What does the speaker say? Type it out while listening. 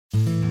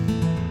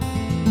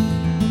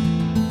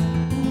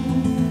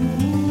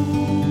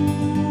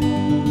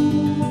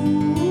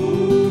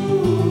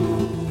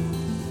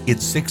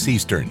It's 6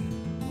 Eastern,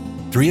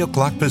 3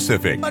 o'clock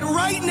Pacific. But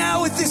right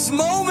now, at this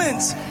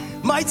moment,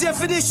 my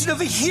definition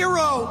of a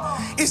hero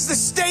is the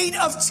state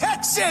of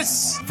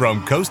Texas.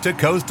 From coast to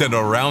coast and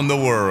around the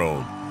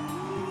world.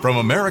 From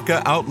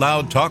America Out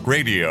Loud Talk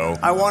Radio.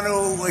 I want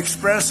to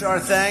express our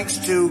thanks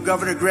to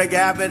Governor Greg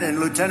Abbott and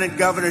Lieutenant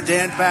Governor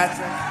Dan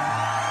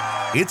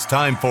Patrick. It's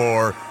time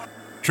for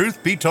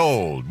Truth Be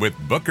Told with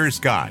Booker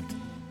Scott.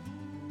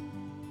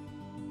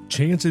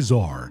 Chances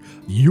are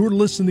you're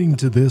listening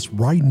to this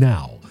right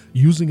now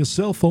using a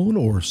cell phone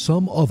or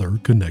some other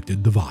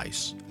connected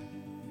device.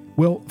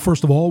 Well,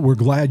 first of all, we're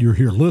glad you're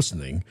here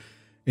listening.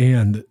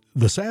 And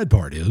the sad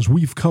part is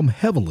we've come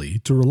heavily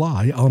to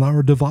rely on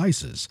our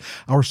devices,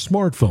 our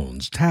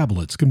smartphones,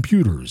 tablets,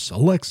 computers,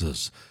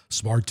 Alexas,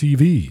 smart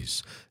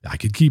TVs. I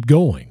could keep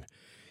going.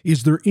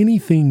 Is there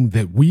anything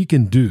that we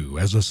can do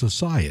as a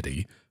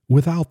society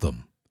without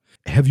them?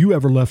 Have you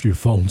ever left your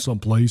phone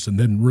someplace and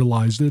then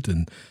realized it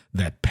and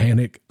that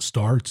panic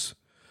starts?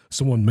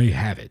 Someone may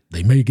have it.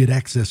 They may get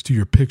access to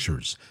your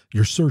pictures,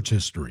 your search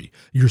history,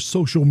 your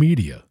social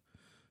media.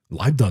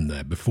 Well, I've done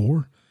that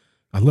before.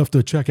 I left a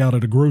checkout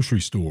at a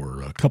grocery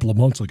store a couple of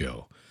months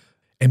ago.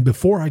 And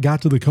before I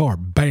got to the car,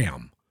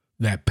 bam,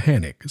 that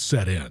panic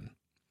set in.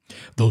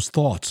 Those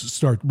thoughts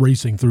start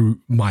racing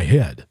through my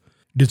head.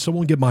 Did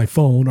someone get my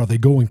phone? Are they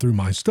going through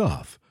my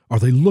stuff? Are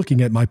they looking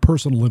at my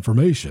personal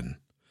information?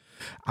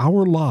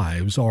 Our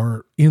lives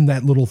are in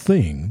that little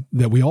thing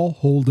that we all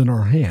hold in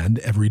our hand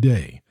every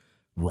day.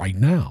 Right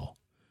now.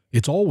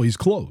 It's always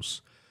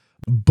close.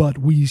 But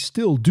we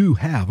still do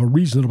have a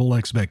reasonable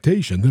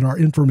expectation that our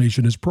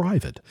information is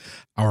private.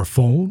 Our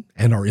phone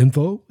and our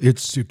info,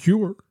 it's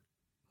secure,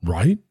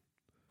 right?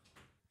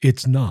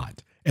 It's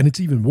not. And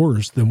it's even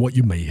worse than what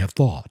you may have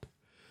thought.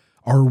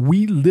 Are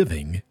we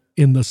living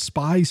in the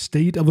spy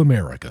state of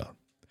America?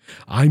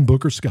 I'm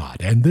Booker Scott,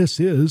 and this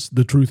is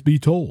The Truth Be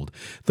Told.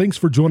 Thanks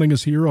for joining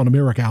us here on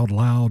America Out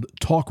Loud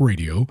Talk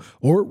Radio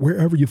or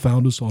wherever you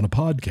found us on a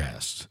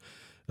podcast.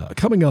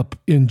 Coming up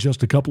in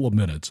just a couple of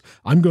minutes,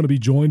 I'm going to be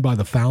joined by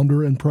the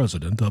founder and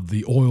president of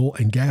the Oil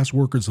and Gas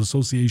Workers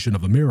Association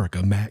of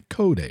America, Matt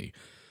Cody.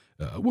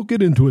 We'll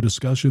get into a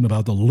discussion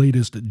about the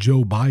latest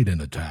Joe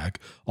Biden attack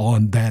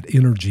on that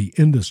energy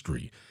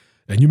industry.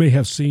 And you may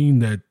have seen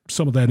that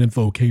some of that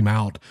info came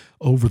out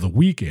over the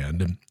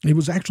weekend. And it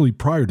was actually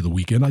prior to the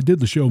weekend. I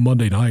did the show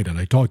Monday night, and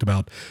I talked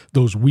about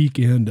those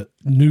weekend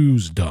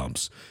news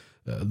dumps.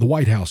 The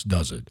White House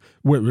does it,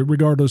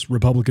 regardless,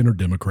 Republican or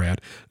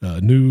Democrat,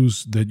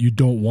 news that you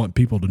don't want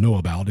people to know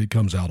about. It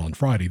comes out on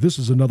Friday. This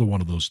is another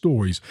one of those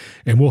stories,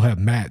 and we'll have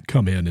Matt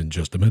come in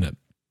just a minute.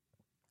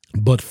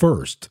 But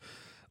first,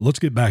 let's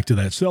get back to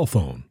that cell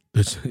phone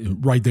that's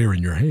right there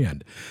in your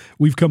hand.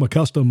 We've come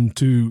accustomed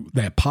to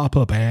that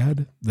pop-up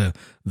ad, the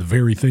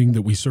very thing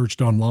that we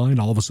searched online.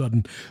 All of a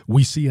sudden,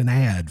 we see an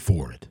ad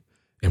for it.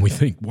 And we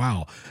think,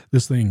 wow,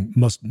 this thing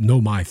must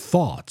know my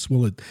thoughts.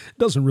 Well, it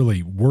doesn't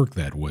really work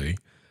that way.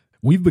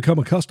 We've become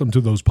accustomed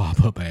to those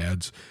pop-up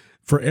ads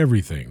for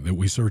everything that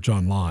we search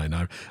online.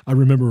 I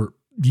remember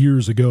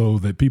years ago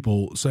that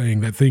people saying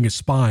that thing is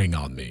spying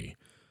on me.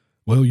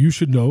 Well, you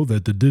should know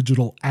that the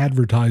digital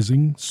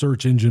advertising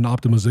search engine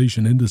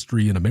optimization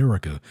industry in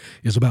America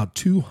is about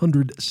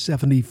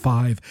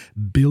 $275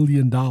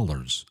 billion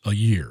a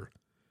year,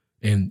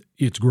 and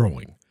it's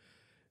growing.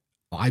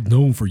 I've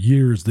known for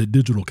years that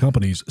digital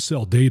companies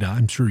sell data.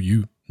 I'm sure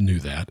you knew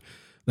that.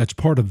 That's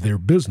part of their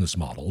business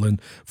model.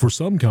 And for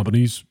some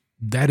companies,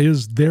 that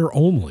is their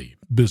only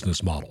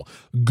business model.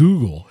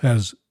 Google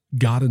has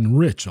gotten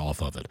rich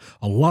off of it.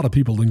 A lot of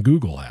people in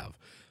Google have.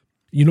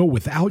 You know,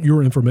 without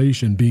your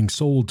information being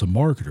sold to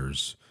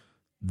marketers,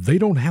 they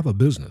don't have a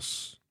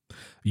business.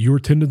 Your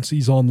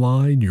tendencies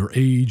online, your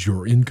age,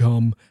 your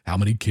income, how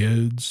many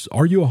kids,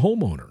 are you a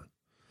homeowner?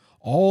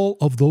 All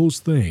of those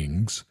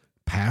things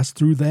pass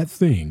through that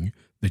thing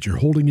that you're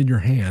holding in your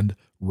hand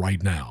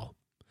right now.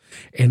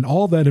 And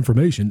all that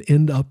information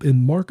end up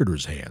in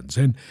marketers' hands,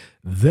 and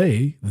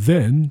they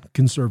then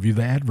can serve you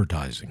the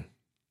advertising.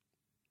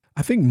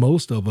 I think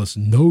most of us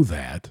know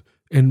that,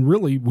 and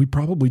really we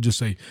probably just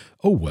say,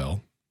 oh,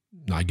 well,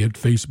 I get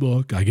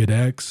Facebook, I get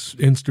X,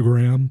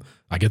 Instagram,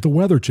 I get the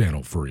Weather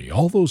Channel free.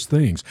 All those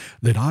things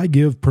that I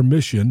give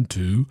permission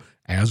to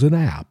as an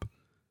app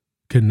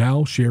can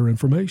now share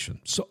information.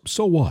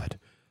 So what?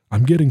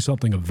 I'm getting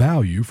something of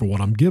value for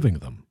what I'm giving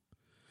them.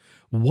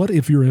 What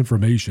if your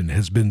information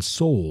has been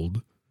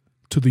sold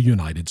to the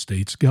United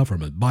States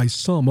government by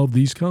some of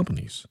these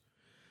companies?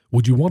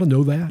 Would you want to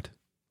know that?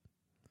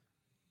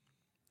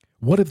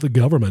 What if the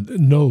government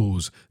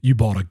knows you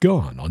bought a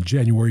gun on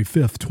January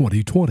 5th,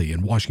 2020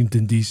 in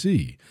Washington,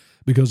 D.C.,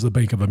 because the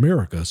Bank of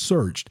America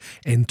searched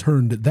and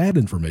turned that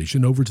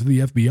information over to the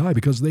FBI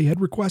because they had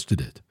requested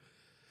it?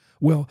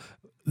 Well,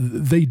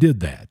 they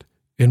did that.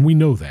 And we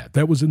know that.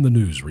 That was in the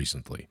news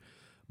recently.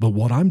 But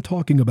what I'm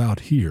talking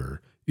about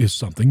here is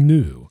something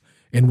new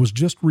and was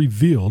just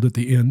revealed at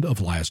the end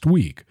of last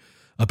week.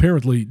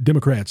 Apparently,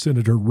 Democrat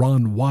Senator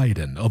Ron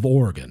Wyden of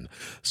Oregon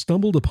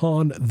stumbled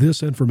upon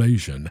this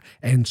information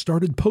and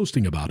started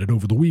posting about it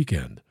over the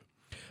weekend.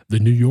 The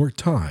New York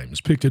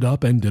Times picked it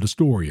up and did a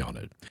story on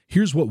it.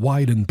 Here's what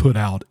Wyden put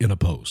out in a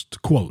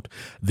post. Quote,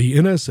 "The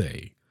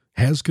NSA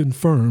has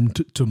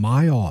confirmed to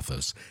my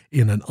office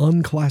in an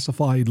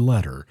unclassified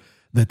letter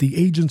that the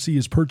agency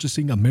is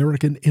purchasing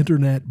American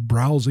internet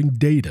browsing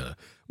data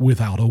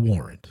without a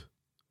warrant."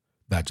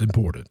 That's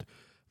important.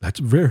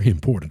 That's very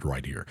important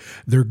right here.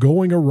 They're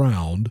going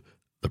around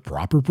the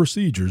proper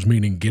procedures,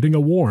 meaning getting a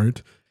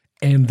warrant,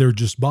 and they're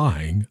just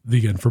buying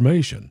the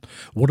information.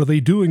 What are they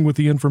doing with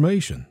the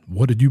information?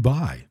 What did you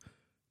buy?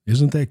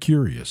 Isn't that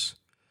curious?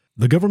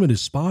 The government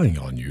is spying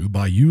on you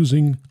by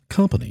using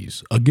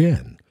companies.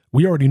 Again,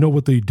 we already know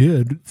what they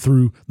did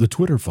through the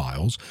Twitter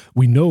files.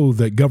 We know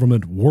that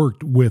government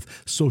worked with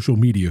social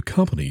media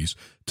companies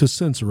to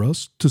censor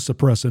us, to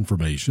suppress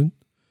information.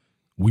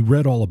 We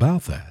read all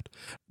about that.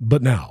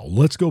 But now,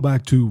 let's go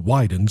back to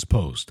Wyden's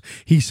post.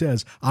 He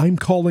says, "I'm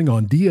calling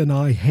on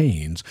DNI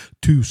Haynes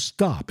to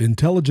stop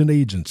intelligence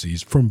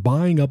agencies from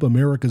buying up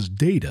America's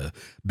data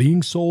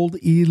being sold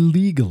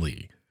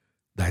illegally."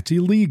 That's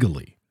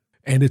illegally.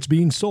 And it's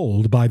being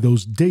sold by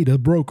those data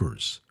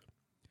brokers.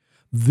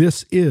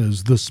 This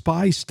is the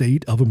spy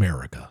state of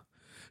America.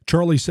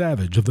 Charlie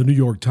Savage of the New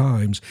York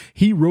Times,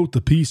 he wrote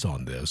the piece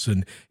on this,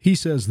 and he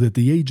says that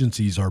the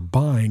agencies are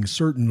buying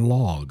certain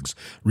logs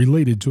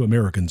related to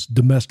Americans'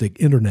 domestic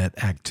internet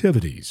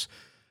activities.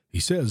 He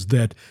says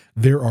that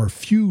there are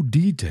few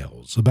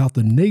details about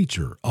the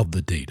nature of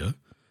the data,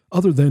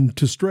 other than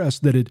to stress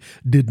that it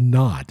did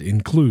not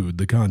include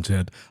the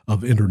content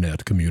of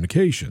internet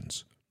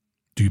communications.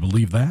 Do you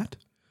believe that?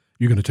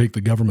 You're going to take the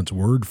government's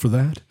word for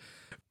that?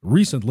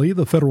 Recently,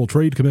 the Federal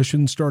Trade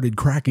Commission started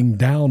cracking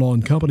down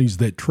on companies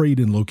that trade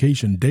in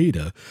location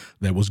data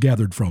that was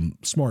gathered from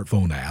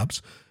smartphone apps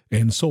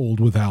and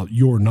sold without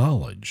your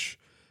knowledge.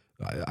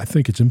 I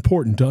think it's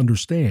important to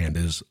understand,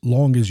 as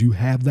long as you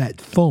have that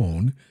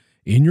phone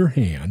in your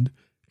hand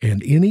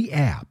and any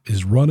app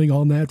is running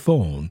on that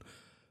phone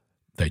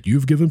that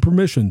you've given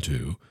permission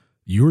to,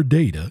 your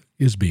data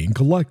is being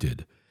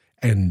collected,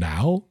 and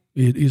now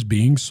it is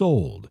being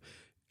sold.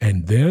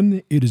 And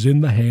then it is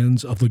in the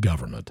hands of the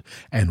government.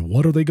 And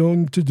what are they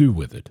going to do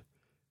with it?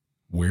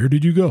 Where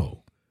did you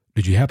go?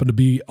 Did you happen to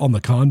be on the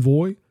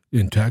convoy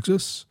in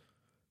Texas?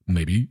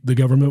 Maybe the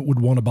government would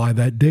want to buy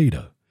that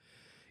data.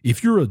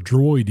 If you're a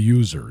Droid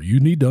user,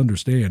 you need to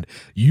understand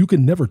you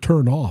can never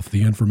turn off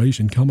the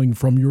information coming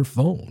from your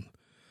phone.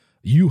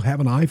 You have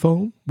an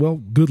iPhone? Well,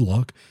 good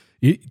luck.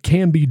 It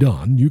can be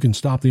done. You can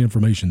stop the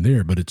information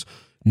there, but it's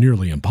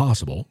nearly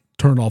impossible.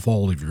 Turn off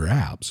all of your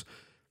apps.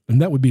 And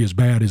that would be as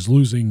bad as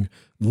losing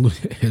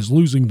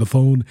the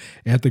phone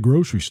at the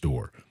grocery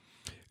store.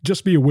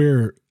 Just be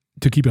aware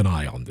to keep an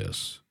eye on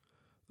this.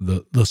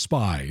 The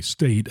spy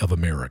state of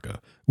America.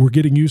 We're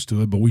getting used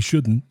to it, but we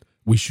shouldn't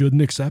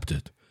accept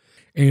it.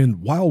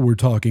 And while we're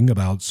talking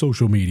about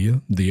social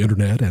media, the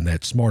internet, and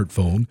that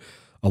smartphone,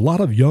 a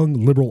lot of young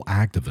liberal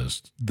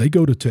activists, they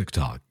go to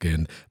TikTok,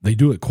 and they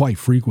do it quite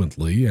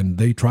frequently, and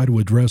they try to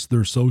address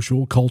their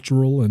social,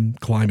 cultural, and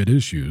climate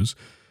issues.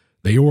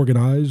 They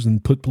organize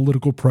and put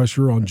political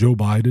pressure on Joe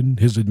Biden,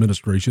 his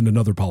administration, and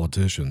other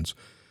politicians.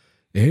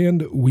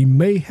 And we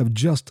may have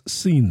just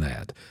seen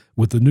that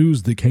with the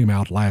news that came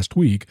out last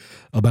week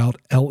about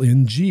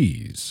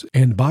LNGs,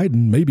 and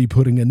Biden may be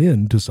putting an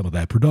end to some of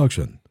that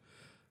production.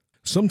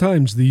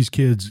 Sometimes these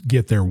kids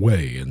get their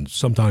way, and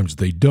sometimes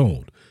they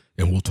don't,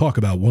 and we'll talk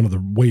about one of the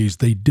ways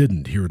they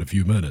didn't here in a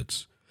few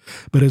minutes.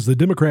 But as the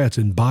Democrats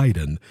and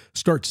Biden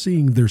start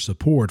seeing their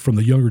support from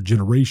the younger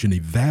generation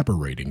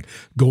evaporating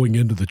going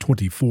into the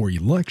 24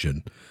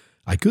 election,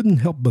 I couldn't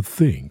help but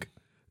think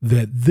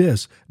that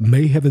this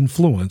may have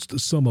influenced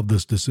some of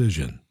this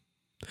decision.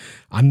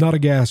 I'm not a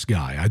gas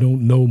guy. I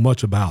don't know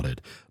much about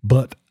it,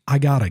 but I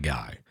got a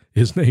guy.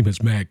 His name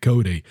is Matt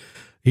Cody.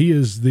 He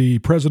is the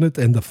president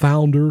and the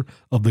founder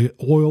of the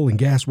Oil and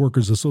Gas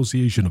Workers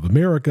Association of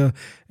America,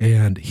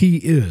 and he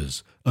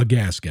is a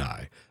gas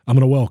guy. I'm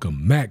going to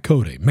welcome Matt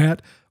Cody.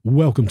 Matt,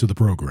 welcome to the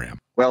program.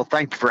 Well,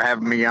 thank you for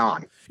having me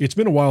on. It's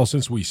been a while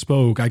since we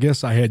spoke. I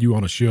guess I had you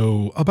on a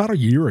show about a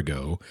year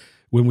ago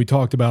when we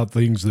talked about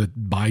things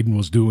that Biden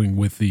was doing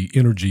with the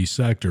energy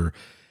sector.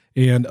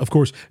 And, of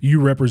course,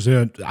 you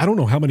represent, I don't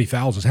know how many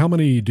thousands. How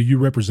many do you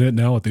represent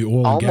now at the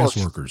Oil and Gas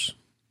Workers?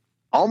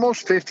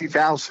 Almost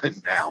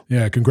 50,000 now.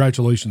 Yeah,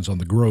 congratulations on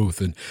the growth.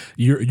 And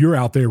you're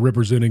out there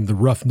representing the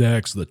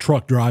roughnecks, the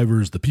truck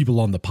drivers, the people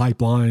on the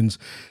pipelines,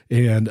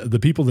 and the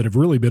people that have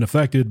really been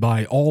affected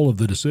by all of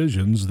the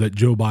decisions that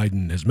Joe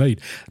Biden has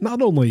made.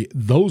 Not only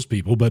those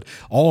people, but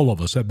all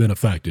of us have been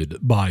affected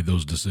by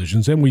those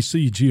decisions. And we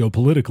see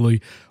geopolitically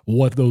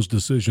what those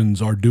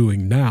decisions are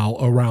doing now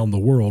around the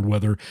world,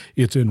 whether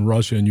it's in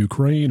Russia and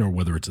Ukraine or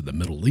whether it's in the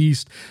Middle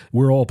East.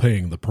 We're all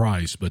paying the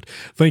price. But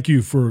thank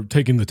you for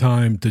taking the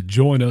time to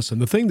join us.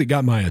 And the thing that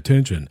got my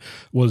attention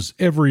was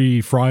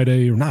every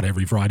Friday, or not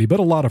every Friday, but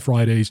a lot of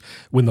Fridays,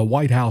 when the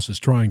White House is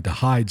trying to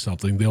hide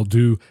something, they'll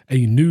do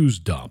a news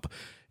dump.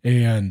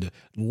 And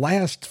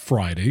last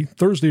Friday,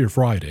 Thursday or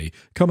Friday,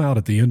 come out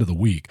at the end of the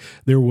week,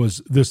 there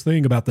was this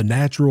thing about the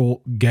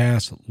natural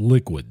gas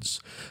liquids.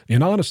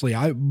 And honestly,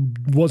 I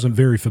wasn't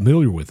very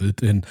familiar with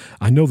it, and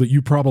I know that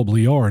you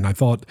probably are, and I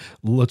thought,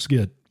 let's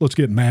get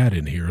Matt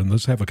in here and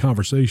let's have a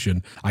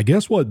conversation. I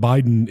guess what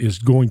Biden is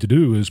going to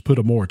do is put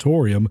a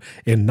moratorium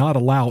and not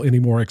allow any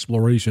more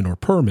exploration or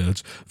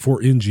permits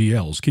for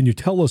NGLs. Can you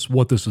tell us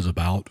what this is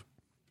about?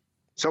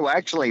 So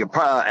actually,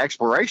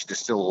 exploration is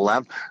still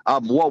allowed.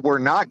 What we're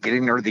not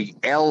getting are the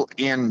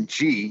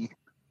LNG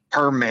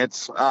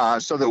permits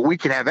so that we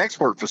can have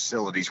export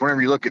facilities.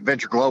 Whenever you look at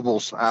Venture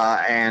Global's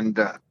and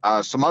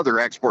some other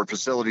export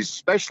facilities,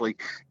 especially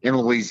in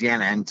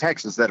Louisiana and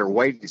Texas, that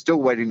are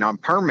still waiting on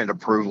permit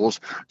approvals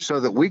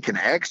so that we can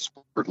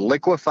export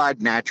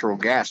liquefied natural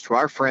gas to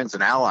our friends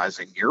and allies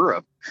in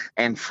Europe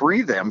and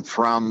free them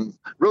from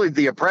really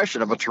the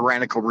oppression of a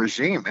tyrannical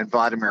regime in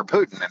Vladimir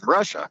Putin and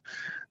Russia.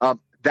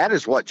 That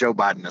is what Joe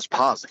Biden is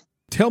pausing.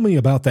 Tell me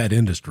about that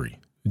industry,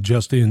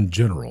 just in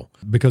general,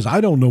 because I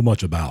don't know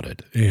much about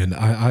it, and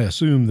I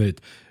assume that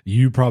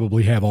you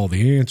probably have all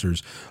the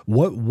answers.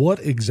 What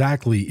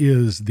exactly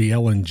is the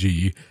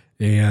LNG,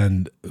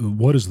 and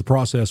what is the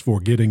process for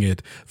getting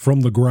it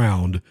from the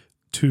ground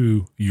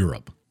to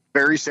Europe?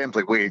 Very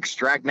simply, we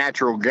extract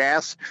natural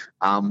gas,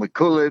 we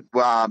cool it,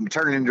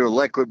 turn it into a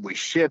liquid, we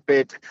ship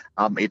it.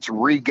 It's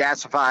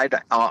regasified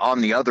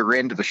on the other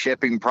end of the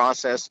shipping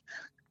process.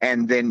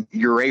 And then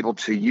you're able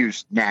to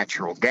use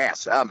natural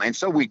gas. And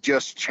so we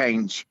just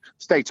change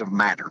states of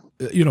matter.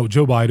 You know,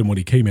 Joe Biden, when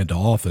he came into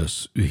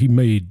office, he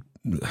made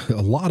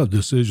a lot of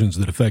decisions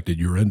that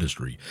affected your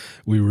industry.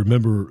 We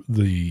remember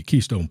the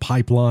Keystone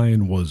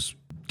Pipeline was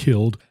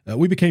killed.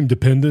 We became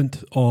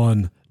dependent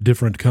on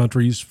different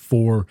countries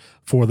for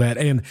that.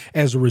 And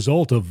as a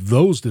result of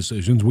those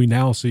decisions, we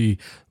now see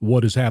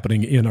what is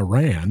happening in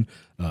Iran.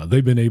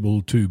 They've been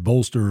able to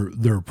bolster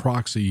their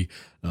proxy,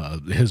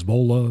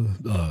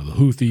 Hezbollah,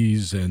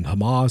 Houthis, and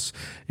Hamas,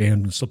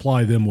 and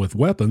supply them with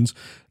weapons.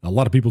 A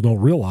lot of people don't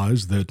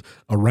realize that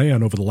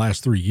Iran over the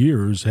last 3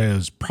 years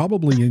has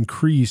probably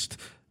increased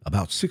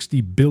about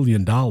 $60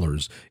 billion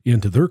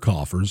into their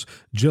coffers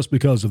just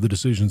because of the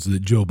decisions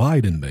that Joe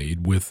Biden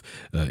made with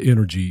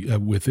energy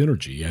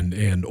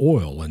and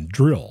oil and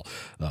drill.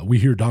 We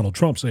hear Donald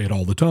Trump say it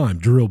all the time,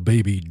 drill,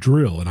 baby,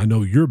 drill, and I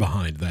know you're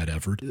behind that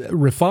effort.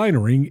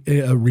 Refining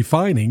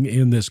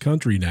in this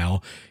country now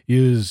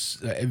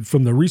is,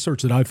 from the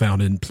research that I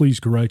found, and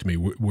please correct me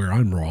where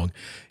I'm wrong,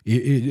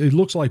 it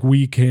looks like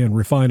we can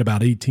refine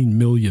about 18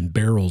 million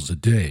barrels a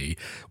day,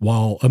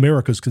 while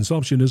America's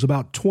consumption is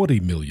about 20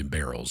 million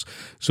barrels.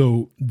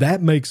 So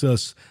that makes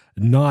us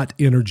not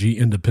energy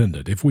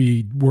independent. If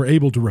we were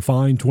able to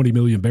refine 20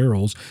 million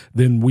barrels,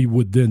 then we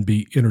would then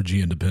be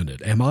energy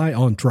independent. Am I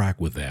on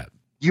track with that?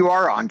 You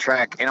are on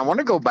track. And I want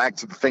to go back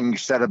to the thing you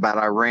said about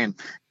Iran.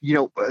 You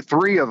know,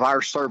 3 of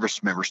our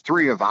service members,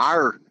 3 of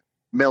our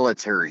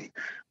military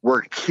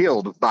were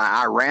killed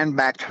by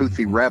Iran-backed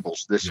Houthi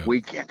rebels this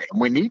weekend. And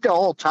we need to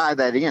all tie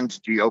that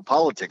into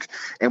geopolitics.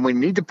 And we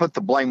need to put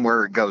the blame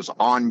where it goes,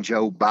 on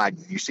Joe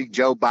Biden. You see,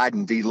 Joe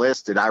Biden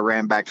delisted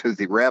Iran-backed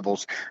Houthi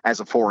rebels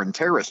as a foreign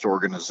terrorist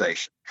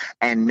organization.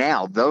 And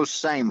now those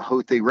same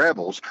Houthi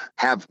rebels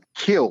have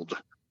killed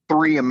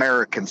 3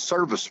 American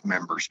service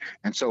members.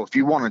 And so if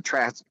you want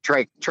to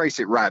trace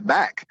it right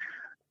back,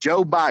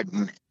 Joe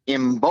Biden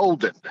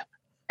emboldened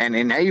and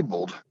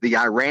enabled the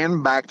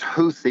Iran-backed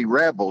Houthi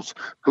rebels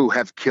who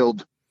have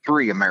killed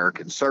 3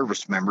 American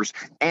service members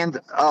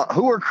and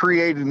who are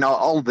creating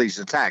all of these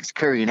attacks,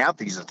 carrying out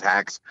these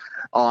attacks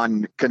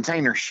on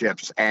container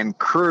ships and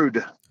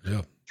crude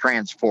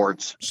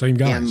transports in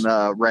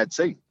the Red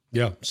Sea.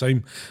 Yeah,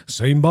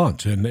 same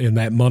bunch, and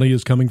that money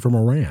is coming from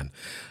Iran.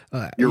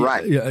 You're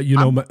right. You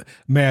know,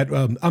 Matt,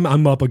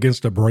 I'm up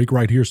against a break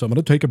right here, so I'm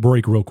going to take a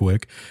break real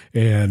quick,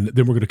 and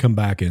then we're going to come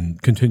back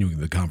and continuing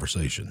the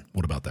conversation.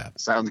 What about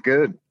that? Sounds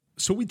good.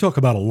 So we talk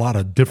about a lot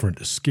of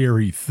different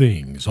scary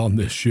things on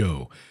this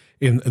show,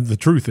 and the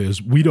truth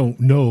is we don't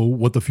know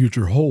what the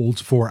future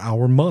holds for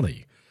our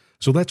money.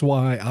 So that's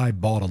why I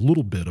bought a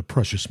little bit of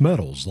precious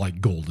metals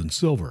like gold and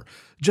silver,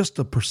 just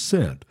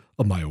 1%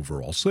 of my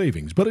overall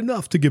savings, but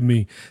enough to give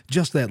me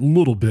just that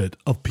little bit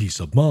of peace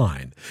of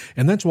mind.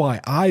 And that's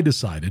why I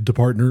decided to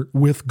partner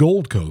with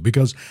Goldco,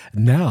 because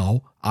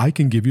now I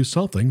can give you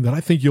something that I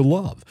think you'll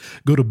love.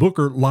 Go to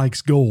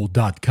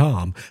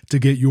bookerlikesgold.com to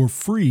get your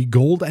free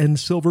gold and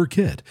silver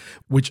kit,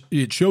 which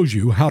it shows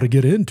you how to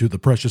get into the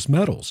precious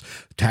metals,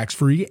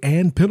 tax-free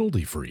and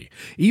penalty-free,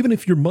 even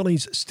if your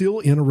money's still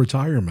in a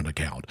retirement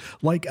account,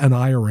 like an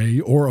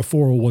IRA or a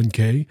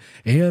 401k,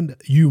 and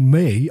you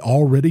may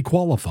already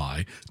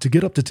qualify to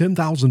get up to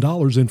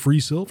 $10,000 in free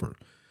silver.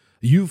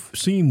 You've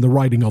seen the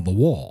writing on the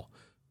wall.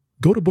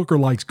 Go to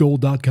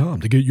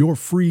bookerlikesgold.com to get your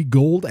free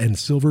gold and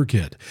silver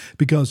kit,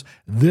 because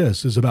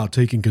this is about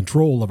taking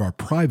control of our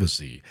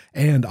privacy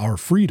and our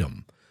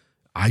freedom.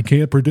 I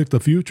can't predict the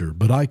future,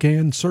 but I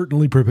can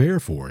certainly prepare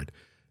for it.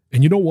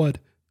 And you know what?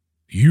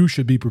 You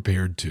should be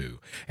prepared too.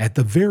 At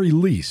the very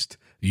least,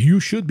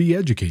 You should be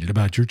educated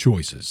about your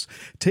choices.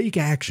 Take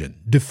action.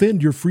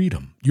 Defend your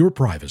freedom, your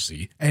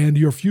privacy, and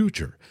your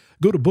future.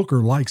 Go to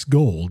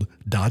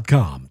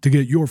BookerLikesGold.com to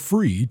get your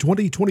free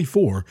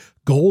 2024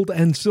 Gold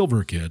and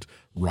Silver Kit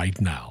right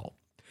now.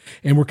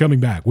 And we're coming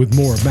back with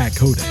more of Matt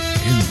Koday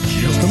in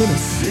just a minute.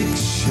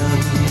 Fiction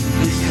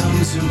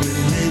becomes a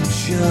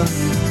religion.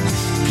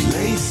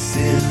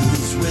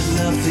 Places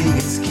where nothing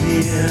is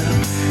clear.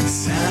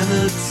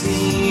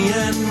 Sanity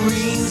and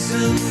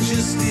reason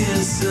just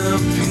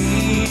disappear.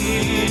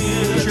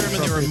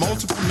 Chairman, there are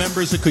multiple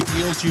members that could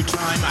yield you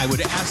time. I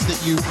would ask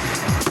that you...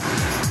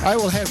 I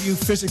will have you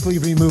physically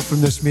removed from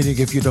this meeting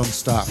if you don't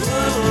stop. I've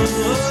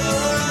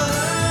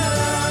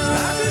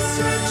been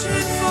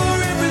searching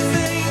for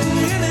everything,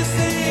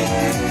 anything,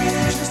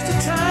 just a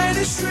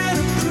tiny shred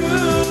of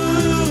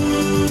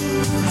proof.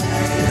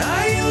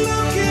 Are you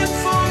looking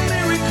for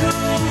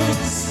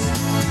miracles?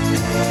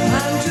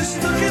 I'm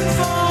just looking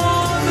for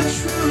the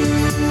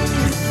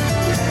truth.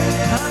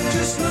 I'm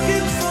just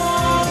looking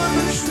for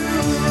the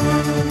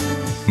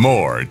truth.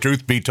 More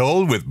Truth Be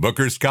Told with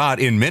Booker Scott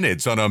in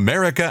minutes on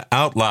America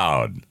Out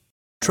Loud.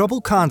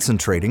 Trouble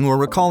concentrating or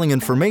recalling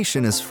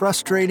information is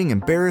frustrating,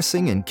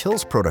 embarrassing, and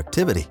kills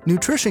productivity.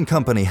 Nutrition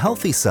company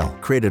Healthy Cell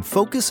created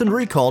Focus and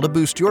Recall to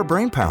boost your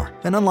brain power.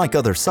 And unlike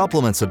other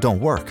supplements that don't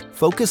work,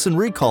 Focus and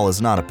Recall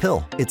is not a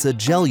pill. It's a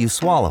gel you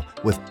swallow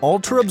with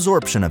ultra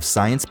absorption of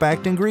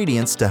science-backed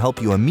ingredients to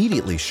help you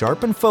immediately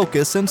sharpen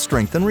focus and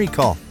strengthen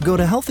recall. Go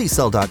to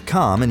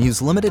healthycell.com and use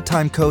limited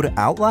time code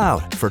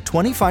OUTLOUD for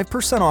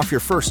 25% off your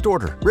first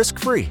order.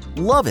 Risk-free.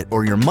 Love it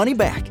or your money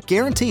back.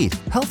 Guaranteed.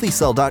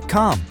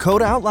 Healthycell.com.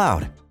 Code OUTLOUD.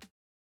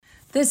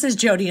 This is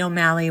Jody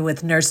O'Malley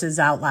with Nurses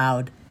Out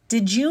Loud.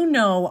 Did you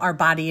know our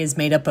body is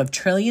made up of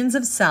trillions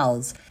of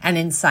cells, and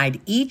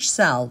inside each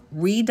cell,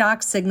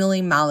 redox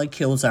signaling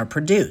molecules are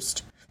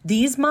produced?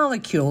 These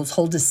molecules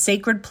hold a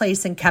sacred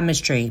place in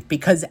chemistry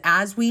because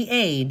as we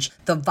age,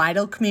 the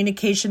vital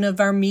communication of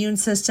our immune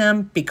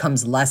system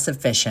becomes less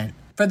efficient.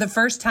 For the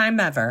first time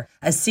ever,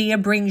 ASEA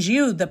brings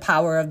you the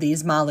power of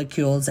these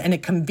molecules in a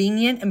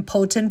convenient and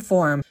potent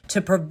form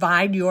to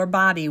provide your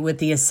body with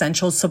the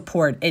essential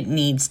support it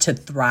needs to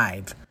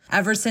thrive.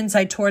 Ever since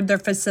I toured their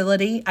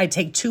facility, I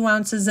take 2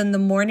 ounces in the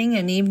morning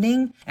and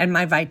evening, and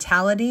my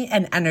vitality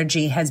and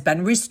energy has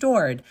been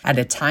restored at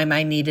a time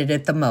I needed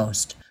it the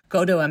most.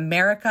 Go to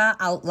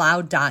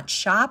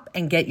AmericaOutloud.shop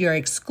and get your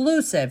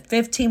exclusive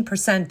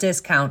 15%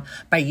 discount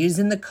by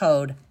using the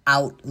code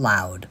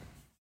OUTLOUD.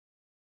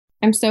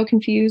 I'm so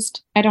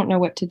confused. I don't know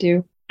what to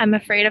do. I'm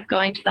afraid of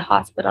going to the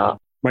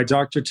hospital. My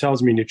doctor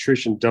tells me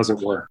nutrition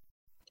doesn't work.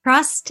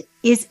 Trust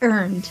is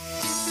earned.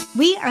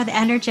 We are the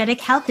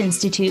Energetic Health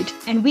Institute,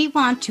 and we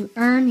want to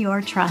earn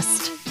your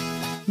trust.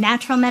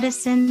 Natural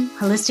medicine,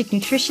 holistic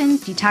nutrition,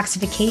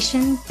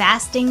 detoxification,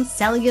 fasting,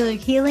 cellular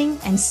healing,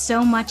 and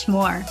so much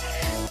more.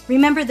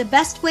 Remember, the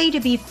best way to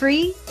be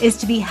free is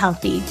to be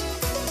healthy.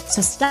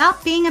 So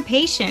stop being a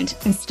patient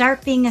and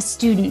start being a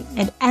student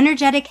at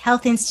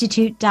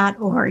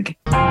energetichealthinstitute.org.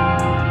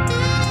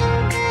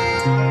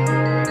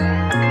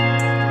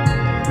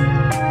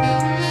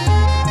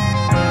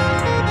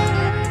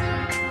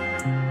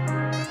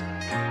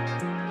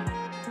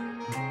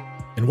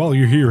 And while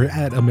you're here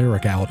at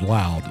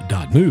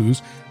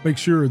AmericaOutloud.news, make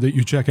sure that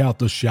you check out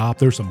the shop.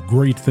 There's some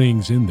great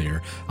things in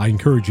there. I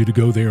encourage you to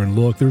go there and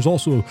look. There's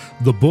also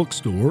the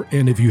bookstore.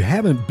 And if you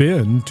haven't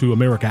been to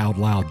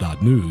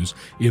AmericaOutloud.news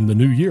in the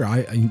new year,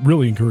 I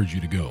really encourage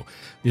you to go.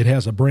 It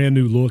has a brand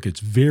new look. It's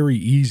very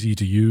easy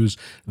to use.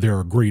 There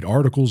are great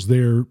articles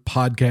there,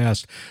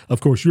 podcasts. Of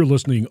course, you're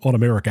listening on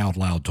America Out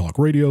Loud Talk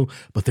Radio,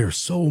 but there's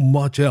so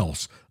much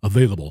else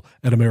available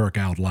at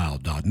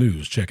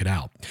AmericaOutloud.news. Check it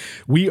out.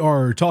 We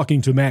are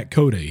talking to Matt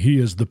Koday. He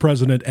is the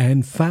president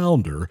and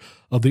founder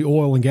of the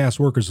Oil and Gas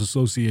Workers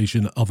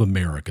Association of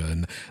America.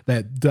 And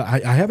that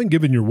I haven't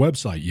given your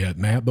website yet,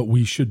 Matt, but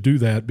we should do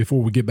that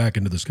before we get back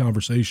into this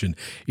conversation.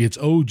 It's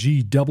ogwusa.com.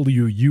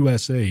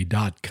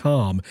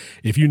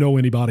 If you know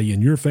anybody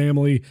in your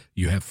family,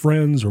 you have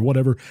friends or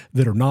whatever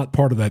that are not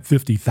part of that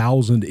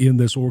 50,000 in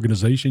this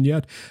organization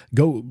yet,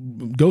 go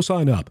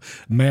sign up.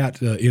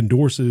 Matt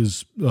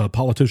endorses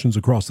politicians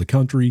across the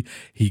country.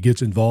 He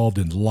gets involved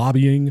in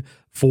lobbying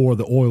for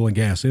the oil and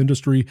gas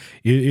industry.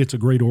 It's a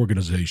great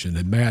organization.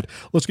 And Matt,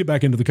 let's get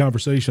back into the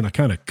conversation. I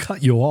kind of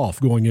cut you off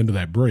going into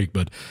that break,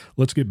 but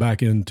let's get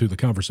back into the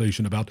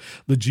conversation about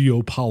the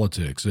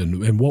geopolitics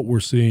and what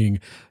we're seeing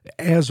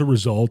as a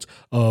result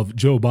of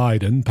Joe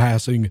Biden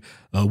passing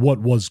what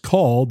was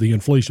called the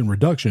Inflation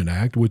Reduction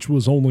Act, which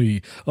was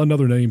only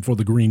another name for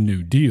the Green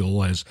New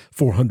Deal, as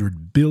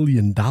 $400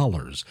 billion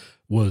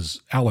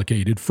was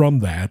allocated from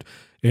that.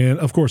 And,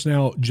 of course,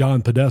 now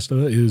John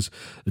Podesta is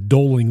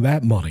doling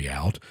that money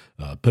out.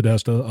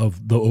 Podesta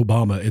of the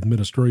Obama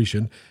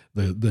administration,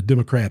 the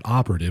Democrat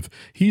operative,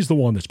 he's the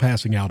one that's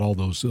passing out all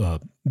those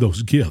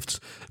gifts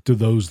to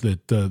those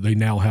that they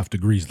now have to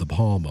grease the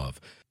palm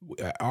of.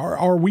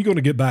 Are we going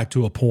to get back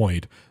to a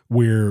point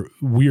where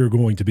we are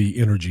going to be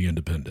energy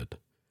independent?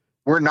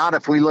 We're not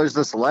if we lose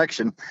this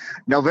election.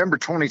 November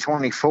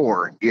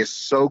 2024 is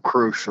so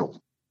crucial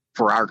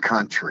for our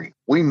country.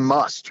 We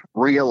must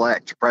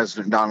reelect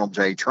President Donald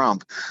J.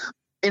 Trump.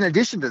 In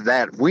addition to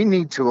that, we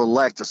need to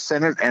elect a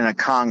Senate and a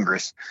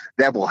Congress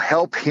that will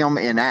help him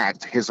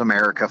enact his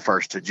America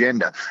First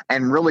agenda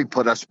and really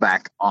put us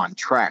back on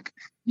track.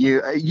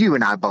 You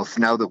and I both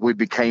know that we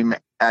became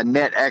a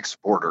net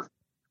exporter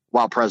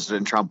while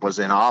President Trump was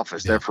in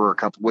office there for a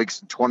couple of weeks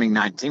in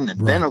 2019.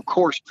 And then, of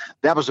course,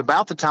 that was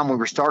about the time we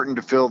were starting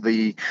to feel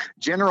the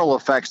general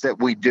effects that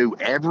we do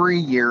every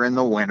year in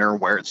the winter,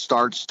 where it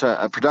starts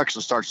to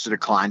production starts to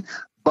decline.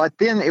 But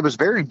then it was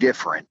very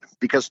different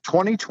because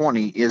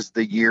 2020 is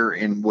the year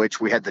in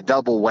which we had the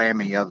double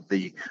whammy of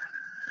the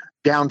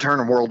downturn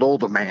in world oil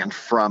demand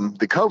from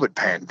the COVID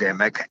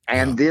pandemic,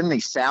 and then the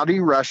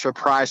Saudi-Russia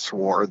price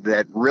war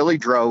that really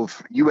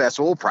drove U.S.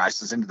 oil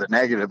prices into the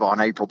negative on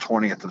April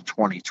 20th of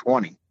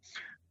 2020.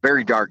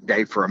 Very dark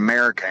day for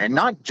America, and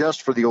not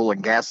just for the oil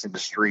and gas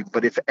industry,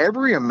 but if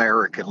every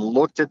American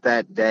looked at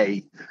that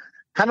day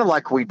kind of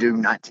like we do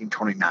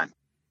 1929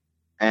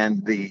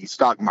 and the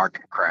stock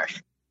market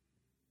crash,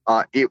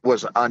 it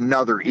was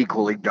another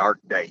equally dark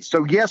day.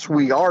 So, yes,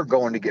 we are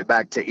going to get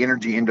back to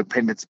energy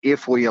independence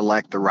if we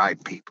elect the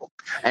right people.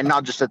 And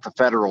not just at the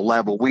federal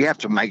level. We have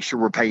to make sure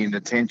we're paying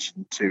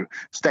attention to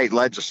state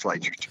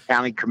legislatures, to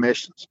county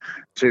commissions,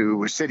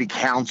 to city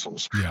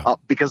councils,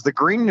 because the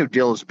Green New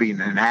Deal is being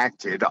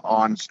enacted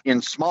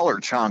in smaller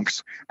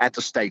chunks at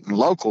the state and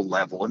local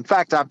level. In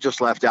fact, I've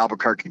just left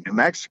Albuquerque, New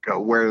Mexico,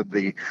 where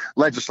the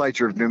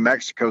legislature of New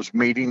Mexico is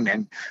meeting,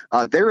 and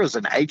there is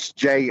an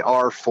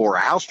HJR4,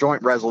 House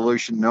Joint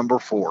Resolution number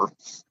 4,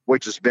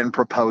 which has been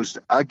proposed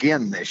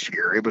again this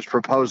year. It was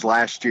proposed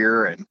last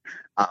year and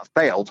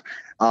failed,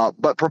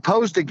 but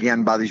proposed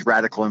again by these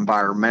radical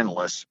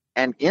environmentalists.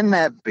 And in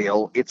that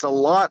bill, it's a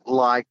lot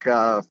like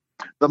the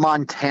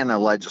Montana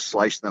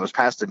legislation that was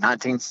passed in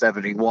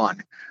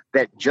 1971,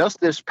 that just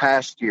this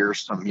past year,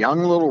 some young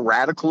little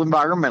radical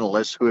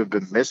environmentalists who have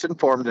been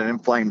misinformed and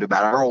inflamed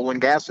about our oil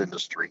and gas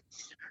industry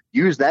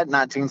used that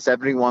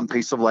 1971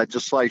 piece of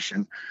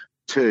legislation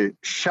to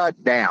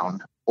shut down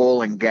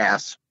oil and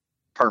gas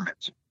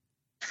permits.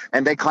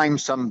 And they claim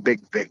some big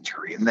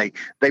victory, and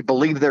they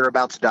believe they're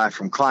about to die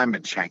from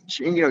climate change.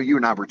 And, you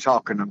and I were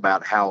talking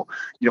about how,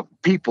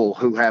 people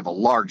who have a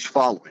large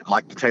following,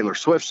 like the Taylor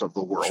Swifts of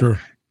the world,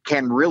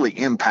 can really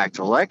impact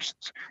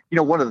elections.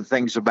 One of the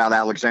things about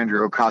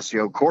Alexandria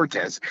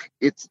Ocasio-Cortez,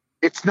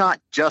 it's not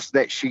just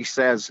that she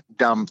says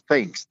dumb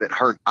things that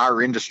hurt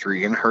our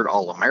industry and hurt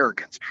all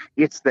Americans.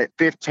 It's that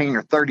 15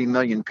 or 30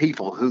 million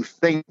people who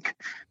think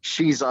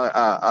she's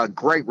a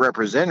great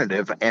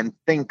representative and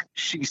think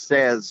she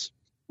says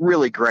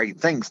really great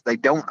things. They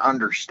don't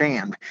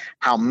understand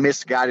how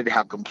misguided,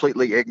 how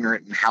completely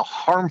ignorant, and how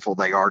harmful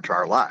they are to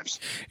our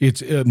lives.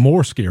 It's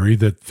more scary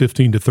that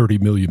 15 to 30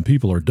 million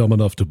people are dumb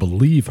enough to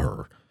believe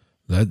her.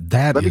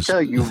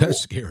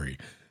 That's scary.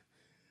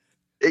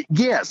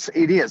 Yes,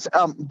 it is.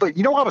 But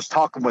I was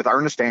talking with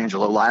Ernest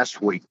Angelo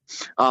last week,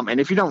 and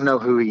if you don't know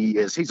who he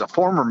is, he's a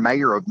former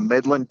mayor of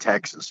Midland,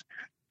 Texas.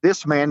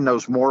 This man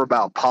knows more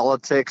about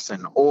politics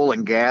and oil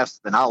and gas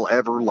than I'll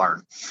ever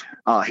learn.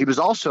 He was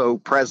also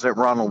President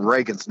Ronald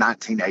Reagan's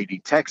 1980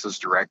 Texas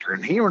director,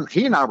 and he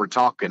and I were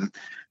talking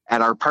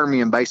at our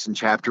Permian Basin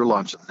chapter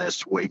luncheon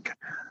this week,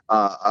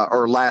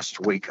 or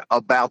last week,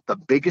 about the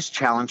biggest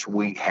challenge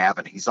we have,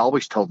 and he's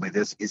always told me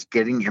this, is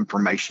getting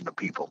information to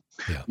people.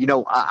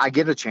 Yeah. I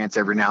get a chance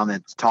every now and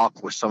then to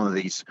talk with some of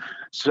these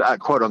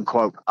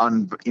quote-unquote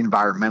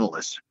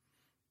environmentalists,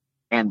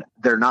 and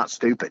they're not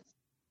stupid.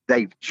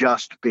 They've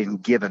just been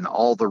given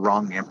all the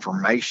wrong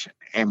information.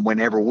 And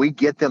whenever we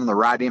get them the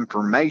right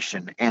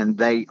information and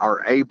they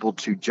are able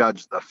to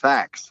judge the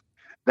facts,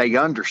 they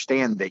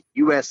understand that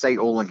USA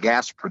oil and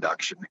gas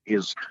production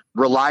is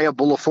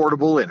reliable,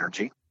 affordable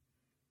energy,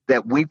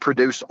 that we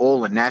produce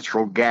oil and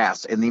natural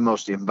gas in the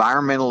most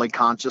environmentally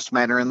conscious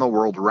manner in the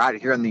world right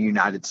here in the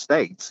United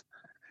States.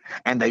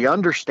 And they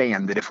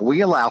understand that if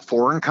we allow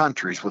foreign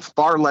countries with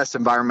far less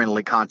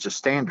environmentally conscious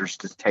standards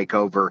to take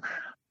over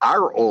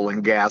our oil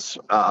and gas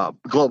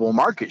global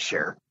market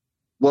share,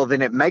 well,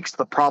 then it makes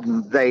the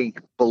problem they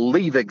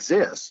believe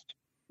exists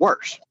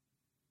worse.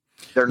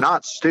 They're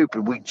not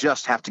stupid. We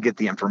just have to get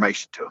the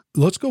information to them.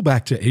 Let's go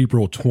back to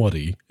April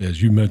 20,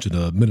 as you mentioned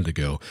a minute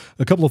ago.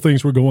 A couple of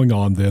things were going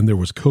on then. There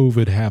was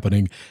COVID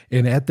happening.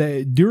 And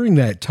during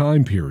that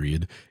time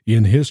period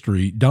in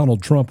history,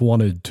 Donald Trump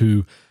wanted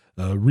to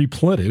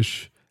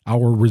replenish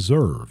our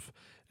reserve,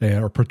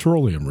 our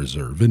petroleum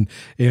reserve. And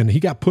he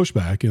got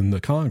pushback in the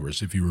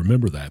Congress, if you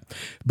remember that.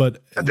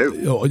 But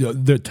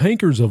the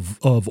tankers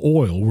of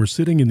oil were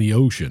sitting in the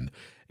ocean.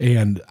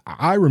 And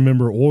I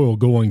remember oil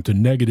going to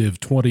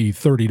negative $20,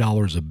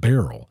 $30 a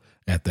barrel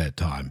at that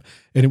time.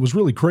 And it was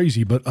really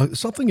crazy. But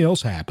something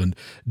else happened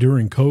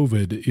during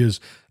COVID is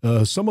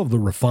some of the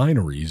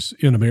refineries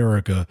in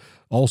America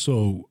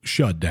also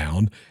shut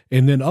down.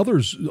 And then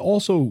others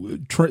also,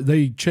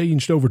 they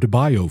changed over to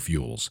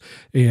biofuels.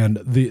 And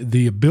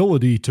the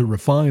ability to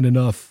refine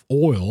enough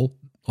oil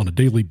on a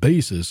daily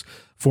basis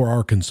for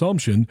our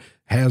consumption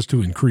has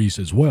to increase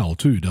as well,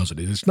 too, doesn't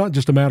it? It's not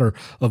just a matter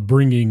of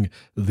bringing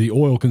the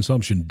oil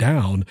consumption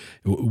down.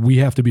 We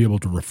have to be able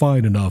to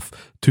refine enough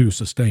to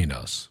sustain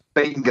us.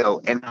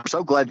 Bingo. And I'm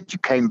so glad that you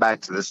came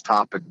back to this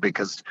topic,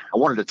 because I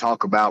wanted to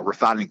talk about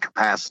refining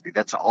capacity.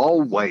 That's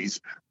always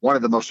one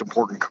of the most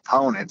important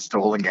components to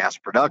oil and gas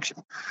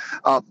production.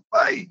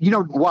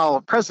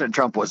 While President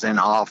Trump was in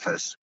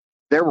office,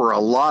 there were a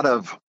lot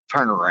of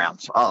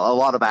turnarounds, a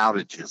lot of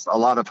outages, a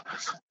lot of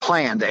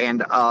planned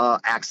and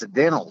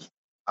accidental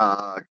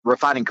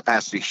refining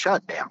capacity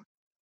shutdown.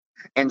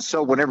 And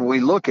so whenever we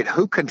look at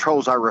who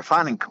controls our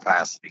refining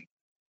capacity,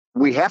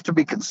 we have to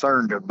be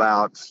concerned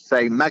about,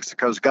 say,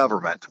 Mexico's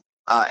government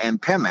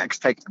and Pemex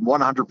taking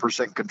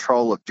 100%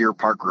 control of Deer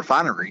Park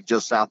Refinery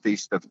just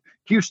southeast of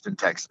Houston,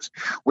 Texas.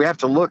 We have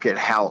to look at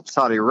how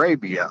Saudi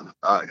Arabia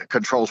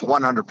controls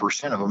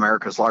 100% of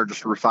America's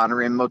largest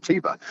refinery in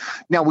Motiva.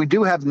 Now, we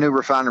do have new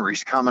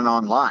refineries coming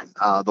online,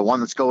 the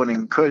one that's going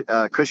in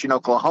Cushing,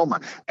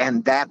 Oklahoma,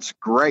 and that's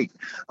great.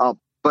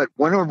 But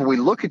whenever we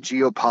look at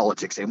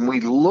geopolitics and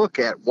we look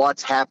at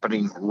what's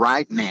happening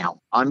right now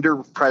under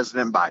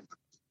President Biden,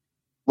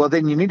 well,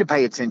 then you need to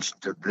pay attention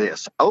to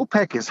this.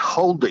 OPEC is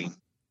holding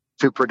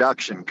to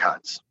production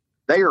cuts.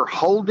 They are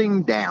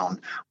holding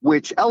down,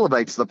 which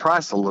elevates the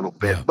price a little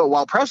bit. Yeah. But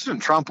while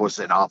President Trump was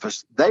in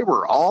office, they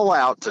were all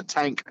out to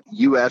tank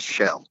U.S.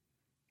 shale.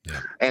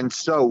 Yeah. And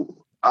so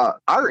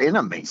our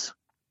enemies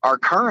are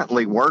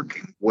currently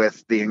working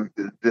with the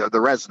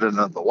resident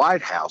of the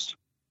White House.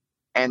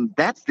 And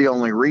that's the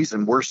only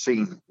reason we're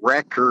seeing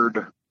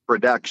record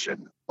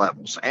production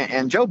levels.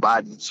 And Joe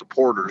Biden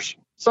supporters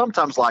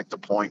sometimes like to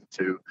point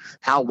to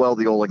how well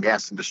the oil and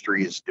gas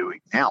industry is doing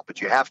now,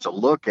 but you have to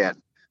look at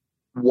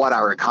what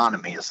our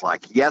economy is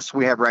like. Yes,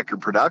 we have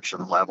record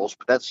production levels,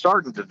 but that's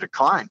starting to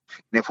decline.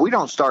 And if we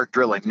don't start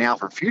drilling now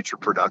for future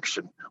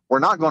production, we're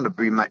not going to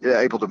be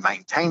able to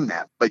maintain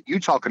that. But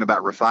you talking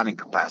about refining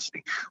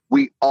capacity,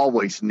 we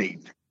always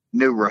need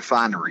new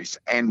refineries,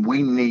 and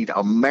we need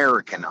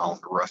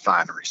American-owned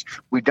refineries.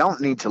 We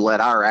don't need to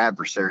let our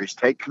adversaries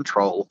take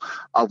control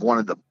of one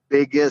of the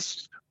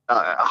biggest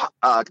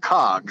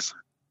cogs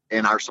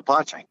in our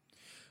supply chain.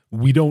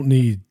 We don't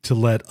need to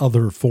let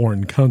other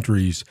foreign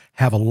countries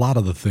have a lot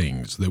of the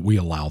things that we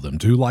allow them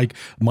to, like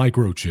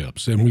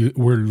microchips. And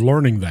we're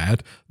learning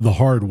that the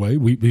hard way.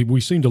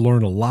 We seem to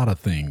learn a lot of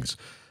things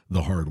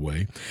the hard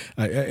way.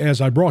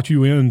 As I brought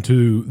you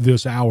into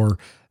this hour,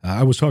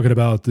 I was talking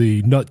about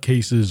the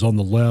nutcases on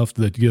the left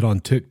that get on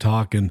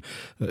TikTok and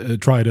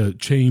try to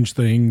change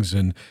things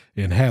and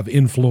have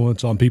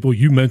influence on people.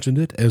 You mentioned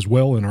it as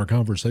well in our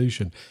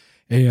conversation.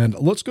 And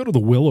let's go to the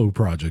Willow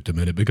Project a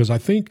minute, because I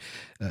think,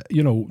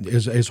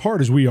 as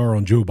hard as we are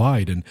on Joe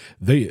Biden,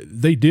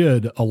 they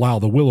did allow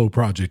the Willow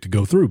Project to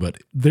go through, but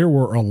there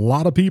were a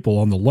lot of people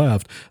on the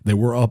left that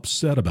were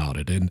upset about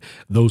it. And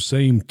those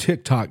same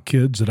TikTok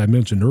kids that I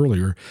mentioned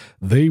earlier,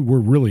 they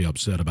were really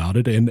upset about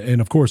it.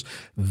 And of course,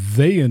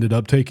 they ended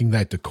up taking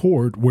that to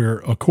court, where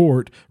a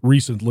court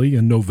recently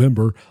in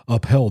November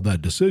upheld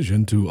that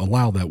decision to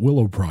allow that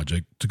Willow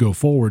Project to go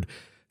forward.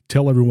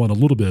 Tell everyone a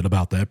little bit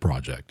about that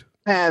project.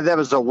 That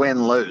was a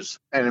win-lose.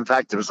 And in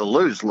fact, it was a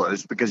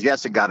lose-lose, because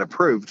yes, it got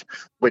approved,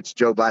 which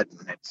Joe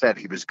Biden had said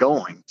he was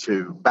going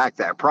to back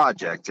that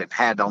project and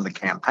had on the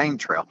campaign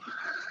trail.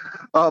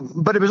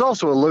 But it was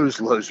also a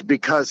lose-lose,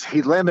 because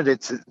he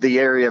limited the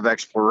area of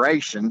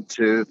exploration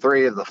to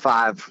 3 of the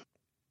 5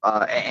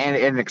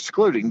 and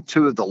excluding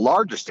 2 of the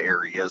largest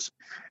areas.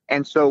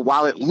 And so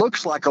while it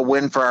looks like a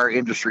win for our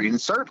industry,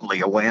 and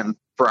certainly a win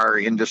for our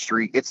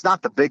industry, it's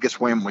not the biggest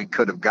win we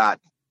could have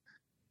gotten,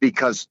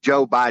 because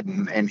Joe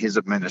Biden and his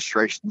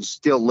administration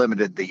still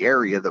limited the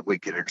area that we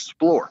could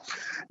explore.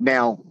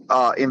 Now,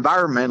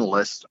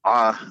 environmentalists,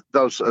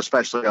 those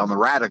especially on the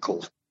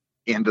radical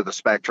end of the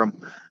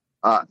spectrum,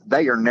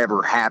 they are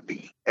never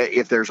happy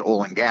if there's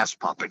oil and gas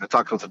pumping. I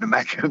talked with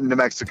a New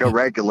Mexico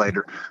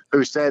regulator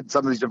who said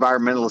some of these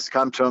environmentalists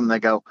come to him and they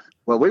go,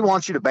 well, we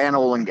want you to ban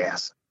oil and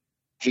gas.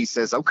 He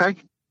says, okay,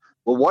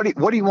 well,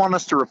 what do you want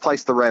us to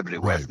replace the revenue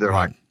with? They're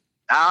like,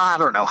 I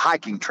don't know,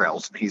 hiking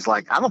trails. And he's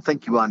like, I don't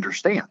think you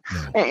understand.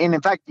 No. And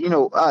in fact,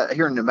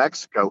 here in New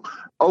Mexico,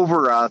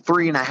 over a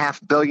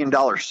 $3.5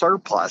 billion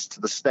surplus to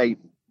the state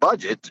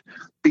budget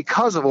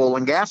because of oil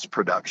and gas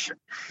production.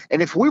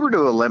 And if we were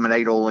to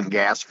eliminate oil and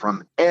gas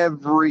from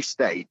every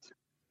state,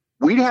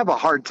 we'd have a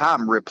hard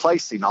time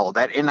replacing all of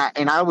that. And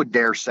I would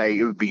dare say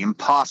it would be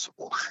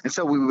impossible. And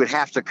so we would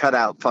have to cut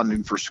out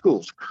funding for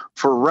schools,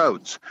 for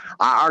roads.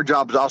 Our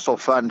job is also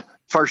fund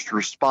first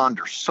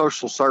responders,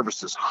 social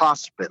services,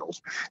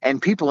 hospitals, and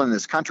people in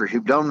this country who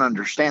don't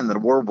understand that a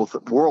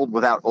world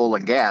without oil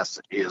and gas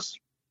is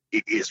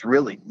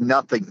really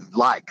nothing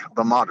like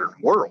the modern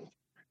world.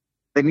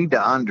 They need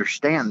to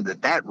understand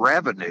that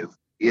revenue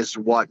is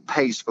what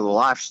pays for the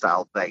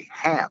lifestyle they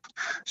have.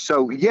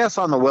 So yes,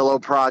 on the Willow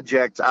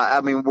Project,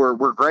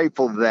 we're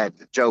grateful that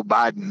Joe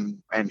Biden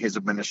and his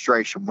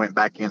administration went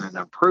back in and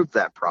approved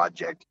that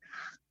project.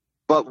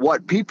 But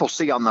what people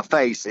see on the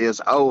face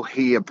is,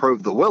 he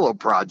approved the Willow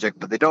Project,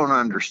 but they don't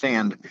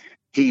understand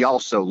he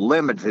also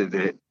limited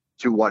it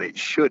to what it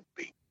should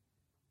be.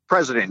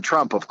 President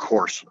Trump, of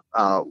course,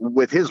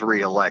 with his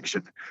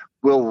reelection,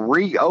 will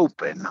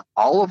reopen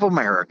all of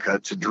America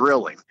to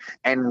drilling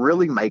and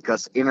really make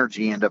us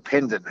energy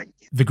independent again.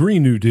 The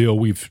Green New Deal,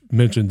 we've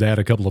mentioned that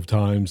a couple of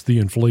times. The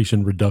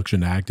Inflation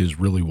Reduction Act is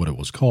really what it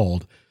was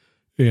called.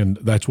 And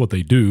that's what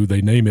they do.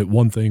 They name it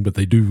one thing, but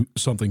they do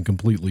something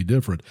completely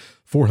different.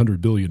 $400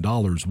 billion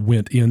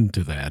went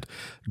into that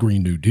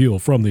Green New Deal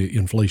from the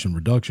Inflation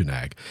Reduction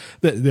Act.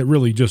 That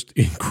really just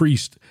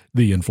increased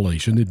the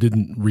inflation. It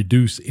didn't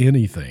reduce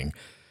anything.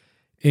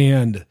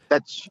 And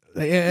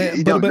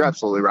you're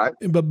absolutely right.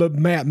 But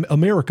Matt,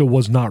 America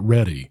was not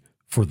ready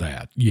for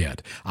that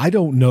yet. I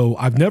don't know.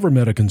 I've never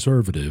met a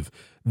conservative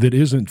that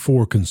isn't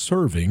for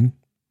conserving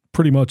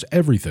pretty much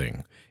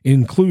everything,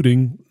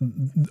 including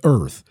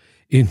Earth,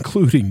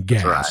 including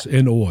gas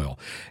and oil.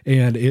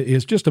 And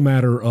it's just a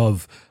matter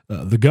of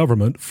the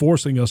government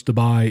forcing us to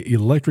buy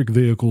electric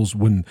vehicles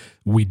when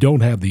we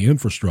don't have the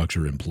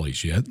infrastructure in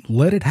place yet.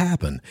 Let it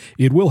happen.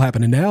 It will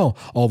happen. And now,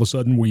 all of a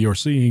sudden, we are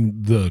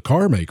seeing the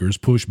car makers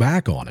push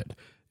back on it,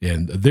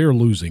 and they're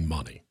losing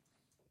money.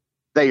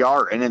 They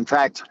are. And in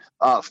fact,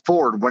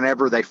 Ford,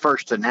 whenever they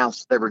first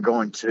announced they were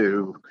going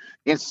to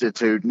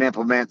institute and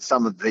implement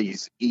some of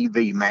these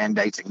EV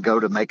mandates and go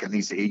to making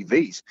these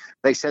EVs,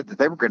 they said that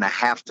they were going to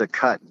have to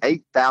cut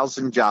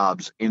 8,000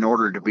 jobs in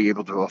order to be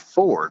able to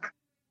afford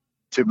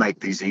to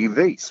make these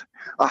EVs.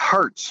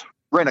 Hertz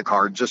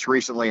Rent-A-Car just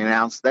recently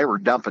announced they were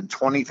dumping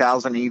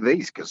 20,000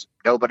 EVs because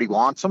nobody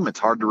wants them. It's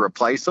hard to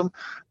replace them.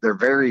 They're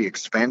very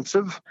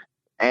expensive.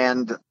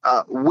 And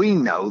we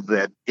know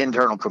that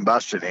internal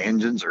combustion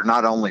engines are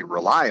not only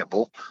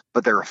reliable,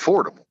 but they're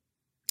affordable.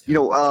 You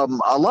know,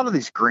 a lot of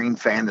these green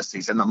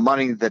fantasies and the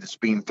money that is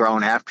being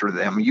thrown after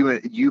them,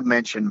 you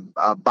mentioned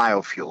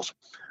biofuels.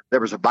 There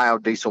was a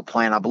biodiesel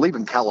plant, I believe,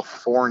 in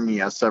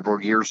California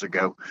several years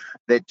ago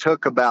that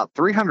took about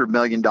 $300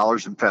 million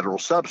in federal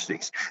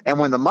subsidies. And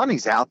when the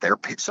money's out there,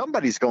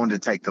 somebody's going to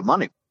take the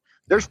money.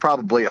 There's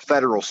probably a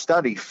federal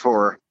study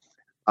for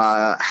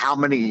how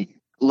many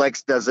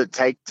licks does it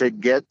take to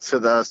get to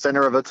the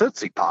center of a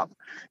Tootsie Pop?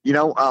 You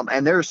know,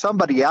 and there's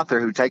somebody out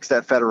there who takes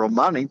that federal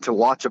money to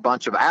watch a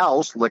bunch of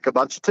owls lick a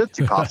bunch of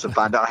Tootsie Pops and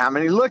find out how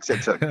many licks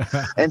it took.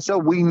 And so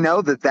we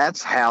know that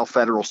that's how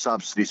federal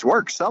subsidies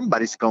work.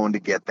 Somebody's going to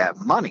get that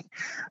money.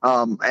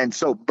 And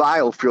so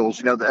biofuels,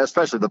 you know,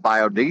 especially the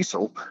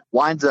biodiesel,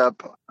 winds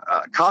up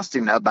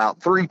costing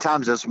about 3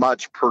 times as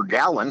much per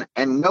gallon,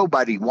 and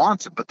nobody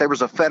wants it. But there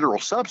was a federal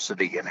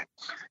subsidy in it.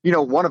 You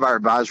know, one of our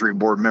advisory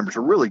board members,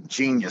 a really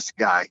genius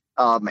guy,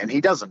 and he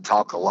doesn't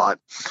talk a lot.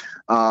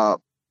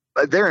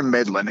 They're in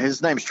Midland.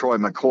 His name's Troy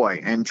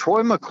McCoy. And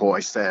Troy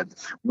McCoy said,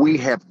 we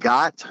have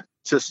got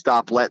to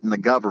stop letting the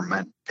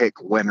government pick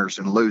winners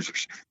and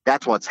losers.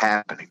 That's what's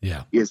happening.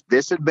 Yeah. Is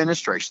this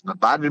administration, the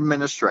Biden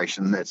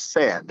administration that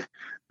said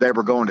they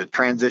were going to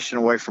transition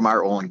away from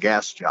our oil and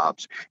gas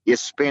jobs, is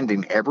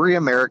spending every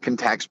American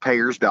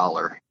taxpayer's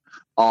dollar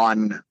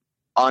on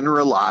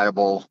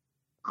unreliable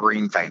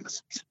green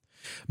fantasies.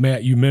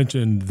 Matt, you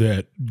mentioned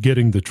that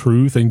getting the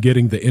truth and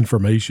getting the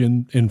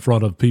information in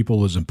front of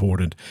people is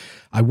important.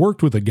 I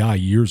worked with a guy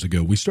years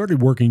ago. We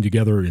started working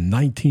together in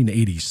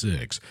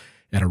 1986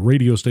 at a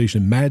radio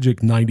station,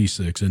 Magic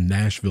 96 in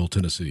Nashville,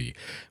 Tennessee.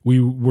 We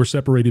were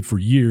separated for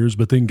years,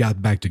 but then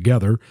got back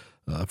together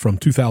from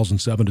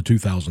 2007 to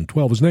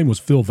 2012. His name was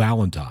Phil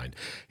Valentine.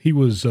 He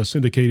was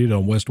syndicated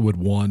on Westwood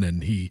One,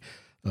 and he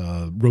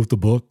wrote the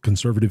book,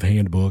 Conservative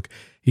Handbook.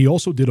 He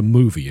also did a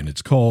movie, and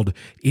it's called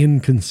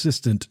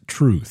Inconsistent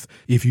Truth.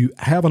 If you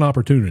have an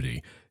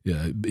opportunity,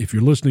 if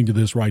you're listening to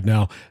this right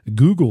now,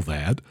 Google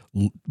that,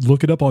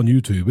 look it up on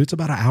YouTube. It's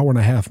about an hour and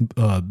a half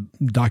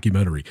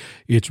documentary.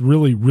 It's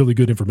really, really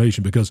good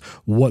information, because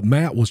what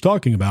Matt was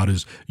talking about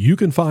is you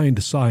can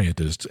find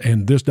scientists,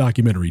 and this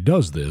documentary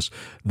does this,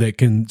 that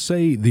can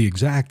say the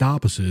exact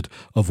opposite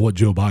of what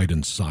Joe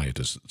Biden's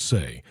scientists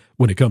say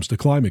when it comes to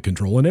climate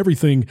control and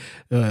everything,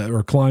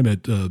 or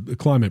climate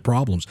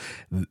problems.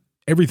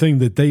 Everything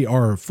that they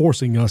are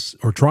forcing us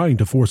or trying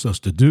to force us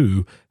to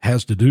do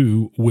has to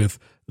do with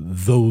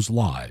those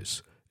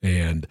lies.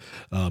 And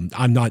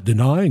I'm not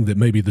denying that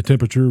maybe the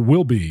temperature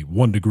will be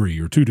 1 degree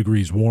or 2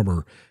 degrees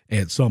warmer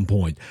at some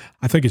point.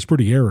 I think it's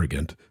pretty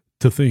arrogant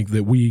to think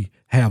that we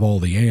have all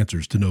the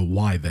answers to know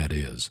why that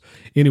is.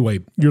 Anyway,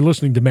 you're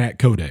listening to Matt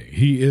Coday.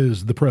 He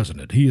is the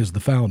president. He is the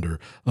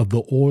founder of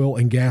the Oil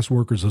and Gas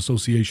Workers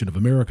Association of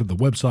America. The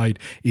website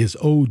is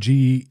ogwusa.com.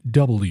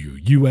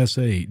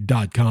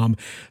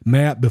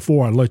 Matt,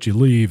 before I let you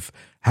leave,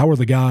 how are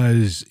the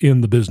guys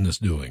in the business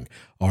doing?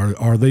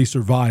 Are they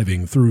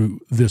surviving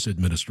through this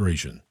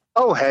administration?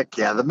 Oh, heck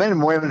yeah. The men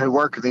and women who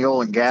work in the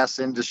oil and gas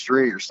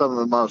industry are some of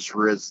the most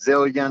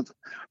resilient,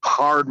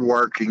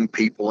 hardworking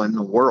people in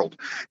the world.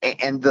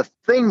 And the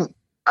thing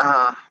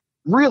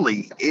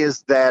really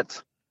is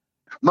that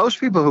most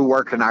people who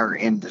work in our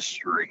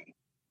industry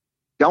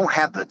don't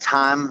have the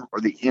time or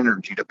the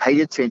energy to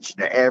pay attention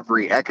to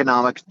every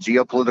economic,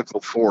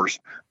 geopolitical force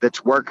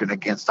that's working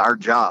against our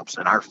jobs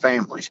and our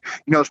families.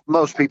 You know,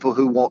 most people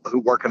who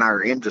work in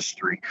our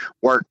industry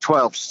work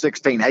 12,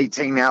 16,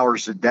 18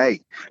 hours a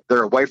day.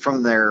 They're away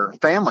from their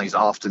families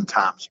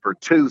oftentimes for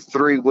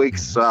 2-3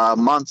 weeks,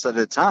 months at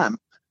a time,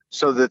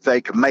 so that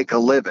they can make a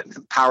living,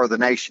 empower the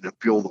nation, and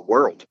fuel the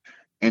world.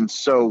 And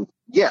so,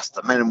 yes,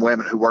 the men and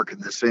women who work in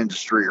this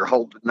industry are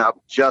holding up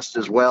just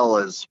as well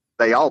as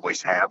they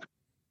always have.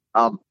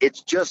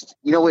 It's just,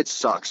 you know, it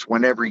sucks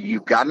whenever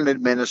you've got an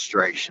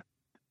administration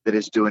that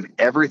is doing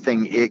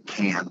everything it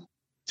can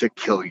to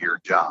kill your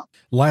job.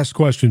 Last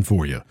question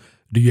for you.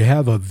 Do you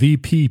have a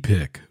VP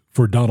pick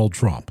for Donald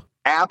Trump?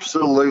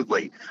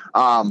 Absolutely.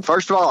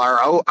 First of all,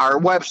 our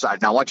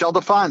website, now I want y'all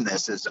to find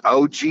this, is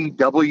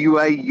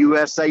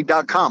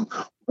ogwausa.com.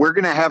 We're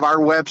going to have our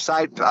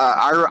website,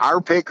 our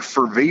pick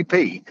for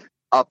VP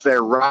up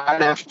there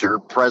right after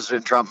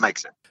President Trump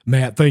makes it.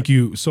 Matt, thank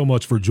you so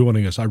much for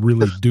joining us. I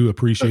really do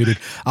appreciate it.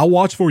 I'll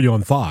watch for you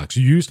on Fox.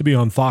 You used to be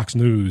on Fox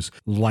News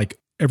like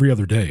every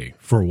other day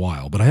for a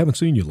while, but I haven't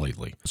seen you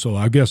lately. So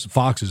I guess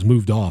Fox has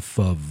moved off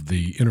of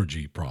the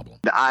energy problem.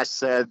 I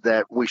said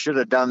that we should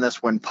have done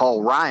this when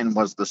Paul Ryan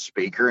was the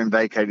speaker and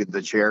vacated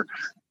the chair.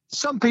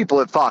 Some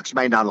people at Fox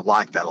may not have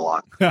liked that a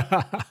lot.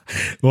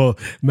 Well,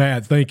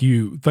 Matt, thank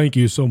you. Thank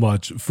you so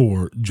much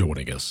for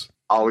joining us.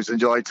 Always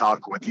enjoy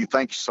talking with you.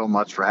 Thank you so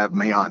much for having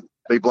me on.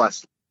 Be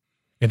blessed.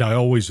 And I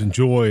always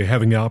enjoy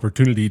having the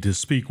opportunity to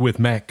speak with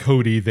Matt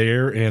Cody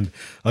there. And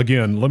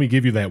again, let me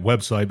give you that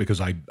website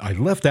because I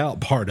left out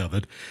part of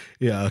it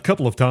a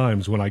couple of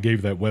times when I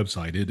gave that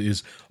website. It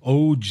is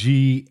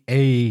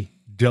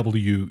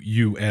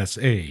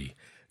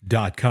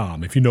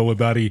ogawusa.com. If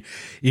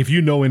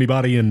you know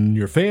anybody in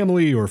your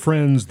family or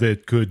friends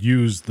that could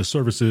use the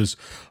services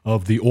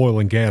of the Oil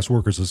and Gas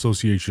Workers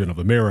Association of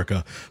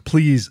America,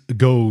 please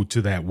go to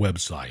that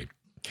website.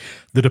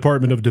 The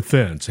Department of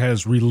Defense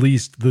has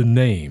released the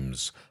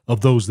names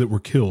of those that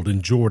were killed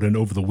in Jordan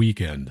over the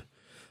weekend.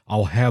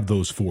 I'll have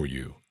those for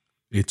you.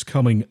 It's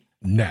coming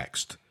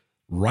next,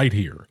 right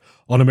here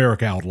on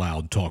America Out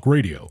Loud Talk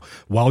Radio.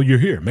 While you're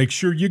here, make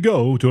sure you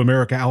go to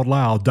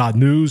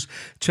AmericaOutloud.news,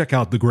 check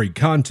out the great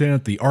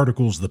content, the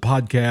articles, the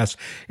podcasts,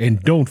 and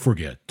don't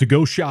forget to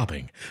go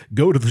shopping.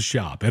 Go to the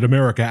shop at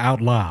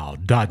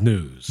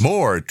AmericaOutloud.news.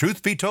 More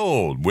Truth Be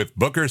Told with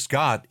Booker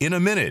Scott in a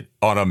minute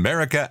on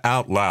America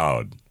Out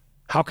Loud.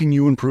 How can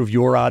you improve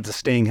your odds of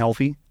staying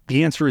healthy?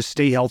 The answer is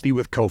stay healthy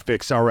with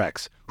Cofix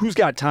RX. Who's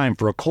got time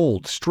for a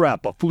cold,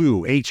 strep, a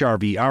flu,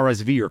 HRV,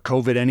 RSV, or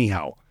COVID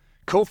anyhow?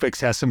 Cofix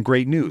has some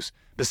great news.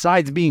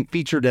 Besides being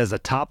featured as a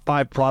top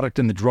 5 product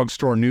in the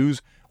drugstore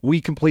news, we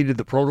completed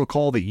the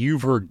protocol that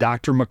you've heard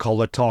Dr.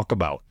 McCullough talk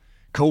about.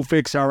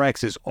 Cofix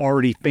RX is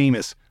already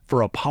famous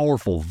for a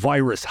powerful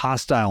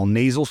virus-hostile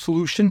nasal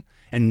solution,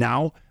 and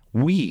now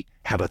we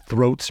have a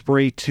throat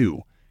spray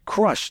too.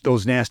 Crush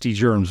those nasty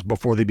germs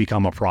before they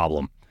become a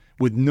problem.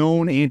 With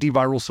known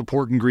antiviral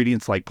support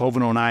ingredients like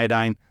povidone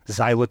iodine,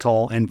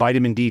 xylitol, and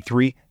vitamin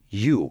D3,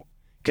 you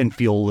can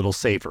feel a little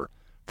safer.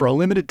 For a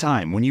limited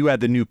time, when you add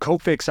the new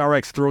Cofix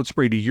RX throat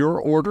spray to your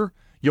order,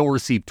 you'll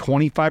receive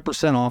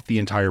 25% off the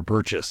entire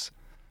purchase.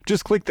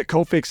 Just click the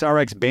Cofix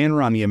RX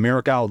banner on the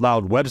America Out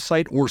Loud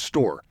website or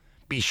store.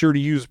 Be sure to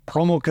use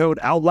promo code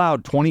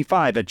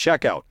OUTLOUD25 at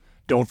checkout.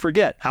 Don't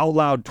forget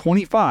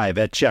OUTLOUD25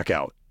 at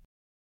checkout.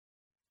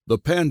 The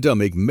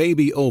pandemic may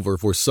be over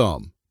for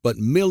some, but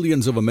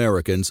millions of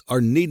Americans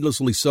are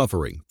needlessly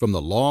suffering from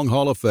the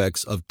long-haul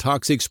effects of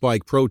toxic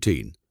spike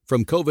protein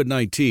from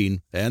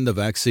COVID-19 and the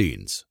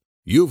vaccines.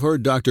 You've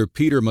heard Dr.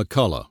 Peter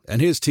McCullough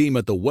and his team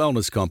at the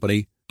Wellness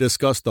Company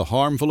discuss the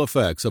harmful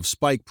effects of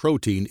spike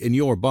protein in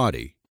your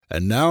body.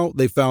 And now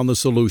they found the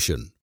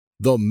solution.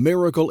 The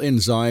miracle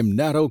enzyme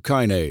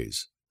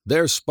nattokinase.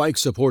 Their spike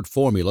support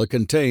formula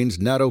contains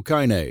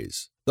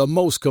nattokinase, the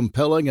most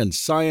compelling and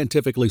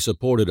scientifically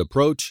supported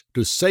approach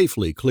to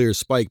safely clear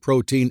spike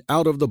protein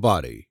out of the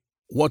body.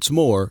 What's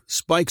more,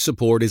 spike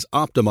support is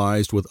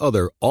optimized with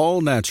other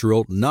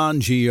all-natural,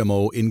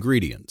 non-GMO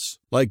ingredients,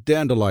 like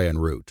dandelion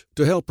root,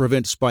 to help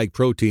prevent spike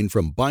protein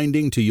from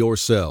binding to your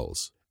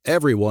cells.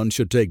 Everyone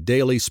should take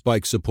daily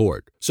spike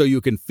support so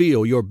you can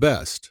feel your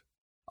best.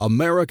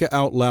 America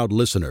Out Loud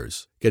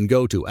listeners can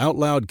go to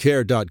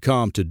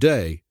OutLoudCare.com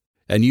today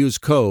and use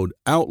code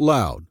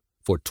OUTLOUD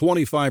for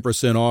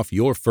 25% off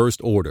your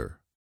first order.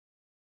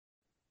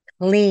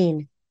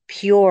 Clean,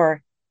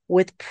 pure,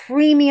 with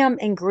premium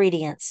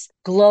ingredients,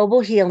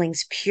 Global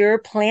Healing's Pure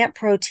Plant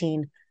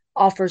Protein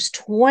offers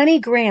 20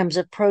 grams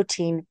of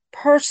protein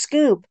per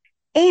scoop,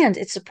 and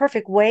it's the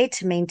perfect way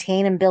to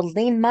maintain and build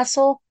lean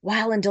muscle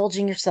while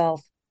indulging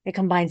yourself. It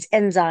combines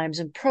enzymes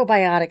and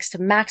probiotics to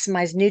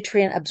maximize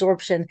nutrient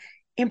absorption,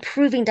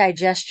 improving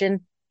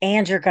digestion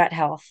and your gut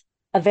health.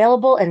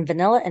 Available in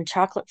vanilla and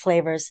chocolate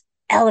flavors,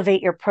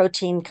 elevate your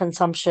protein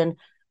consumption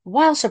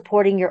while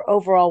supporting your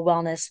overall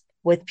wellness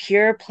with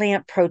Pure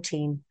Plant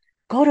Protein.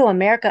 Go to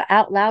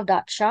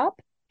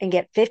AmericaOutloud.shop and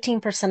get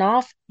 15%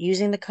 off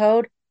using the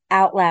code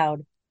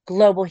OUTLOUD.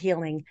 Global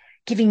Healing,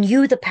 giving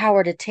you the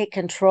power to take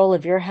control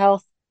of your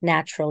health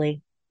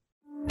naturally.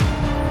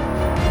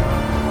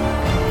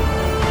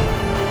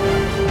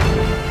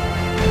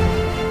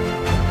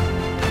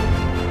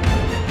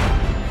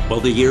 Well,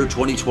 the year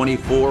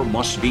 2024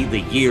 must be the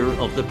year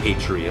of the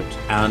Patriot,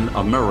 and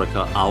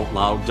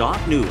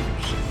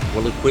AmericaOutloud.news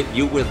will equip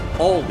you with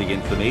all the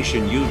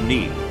information you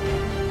need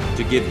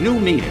to give new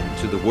meaning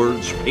to the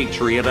words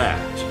Patriot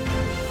Act.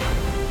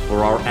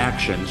 For our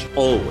actions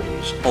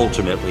always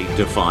ultimately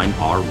define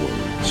our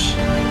words.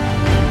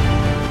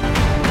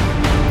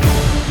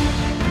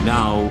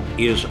 Now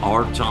is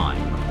our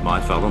time,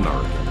 my fellow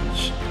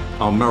Americans.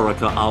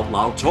 America Out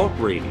Loud Talk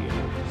Radio.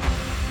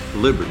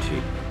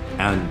 Liberty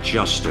and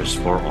justice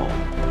for all.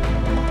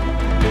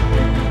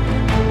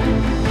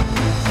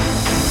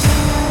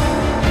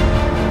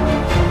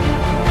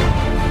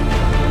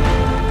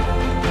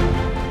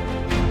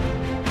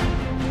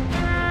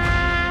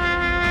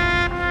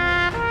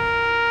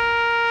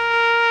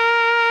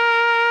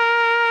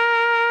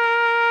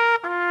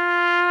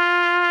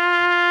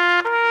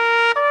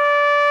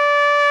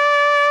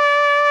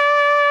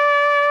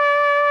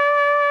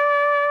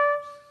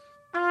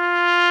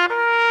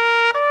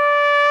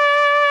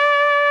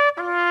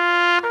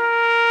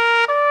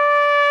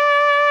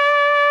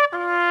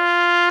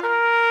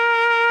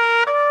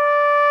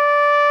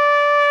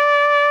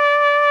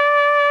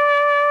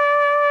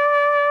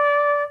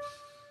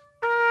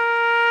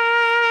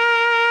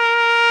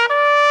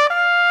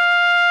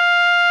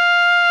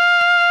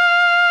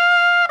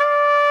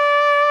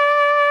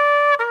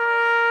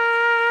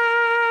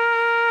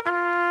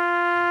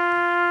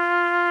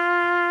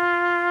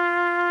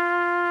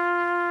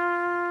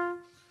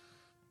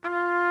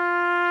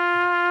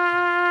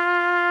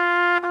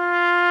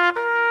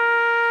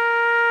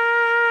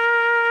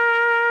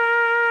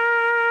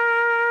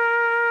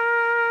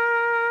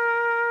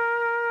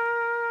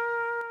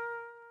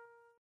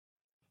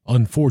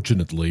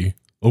 Unfortunately,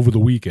 over the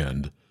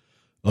weekend,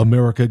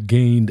 America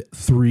gained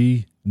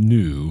 3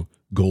 new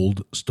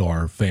Gold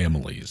Star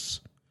families.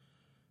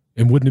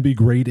 And wouldn't it be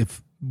great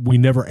if we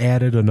never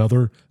added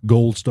another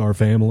Gold Star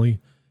family?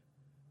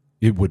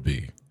 It would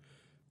be.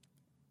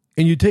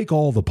 And you take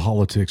all the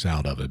politics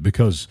out of it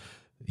because,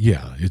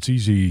 yeah, it's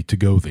easy to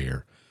go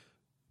there.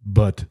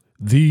 But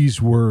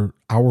these were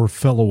our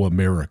fellow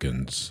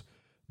Americans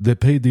that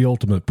paid the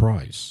ultimate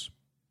price.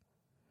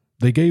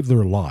 They gave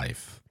their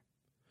life.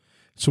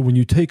 So when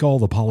you take all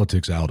the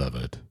politics out of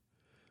it,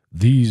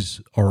 these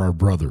are our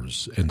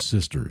brothers and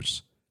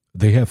sisters.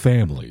 They have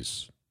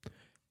families.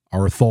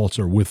 Our thoughts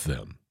are with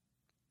them.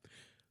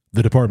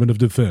 The Department of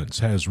Defense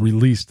has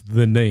released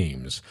the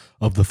names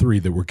of the 3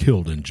 that were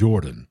killed in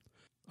Jordan.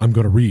 I'm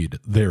going to read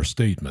their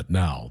statement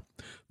now.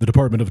 The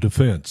Department of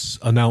Defense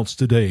announced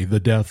today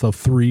the death of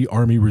 3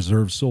 Army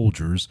Reserve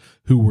soldiers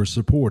who were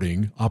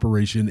supporting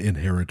Operation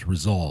Inherent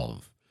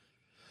Resolve.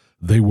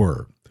 They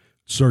were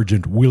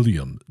Sergeant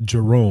William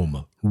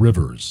Jerome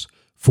Rivers,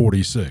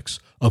 46,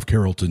 of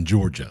Carrollton,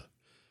 Georgia.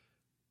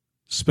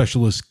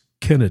 Specialist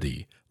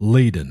Kennedy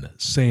Layden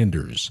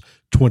Sanders,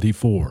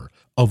 24,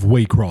 of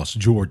Waycross,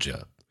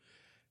 Georgia.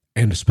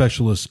 And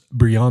Specialist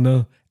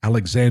Brianna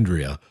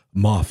Alexandria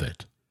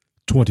Moffitt,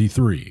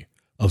 23,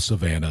 of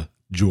Savannah,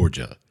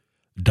 Georgia.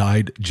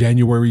 Died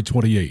January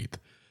 28,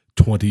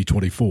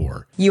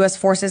 2024. U.S.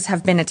 forces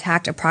have been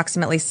attacked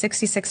approximately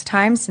 66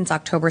 times since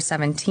October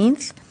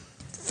 17th.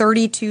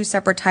 32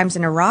 separate times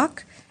in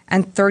Iraq,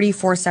 and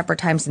 34 separate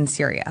times in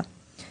Syria.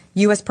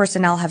 U.S.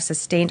 personnel have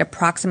sustained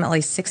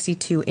approximately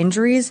 62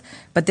 injuries,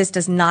 but this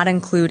does not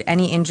include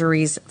any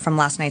injuries from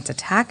last night's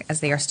attack,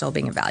 as they are still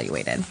being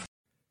evaluated.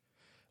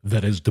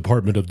 That is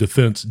Department of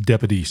Defense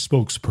Deputy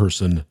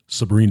Spokesperson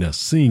Sabrina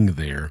Singh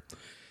there,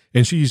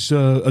 and she's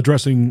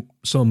addressing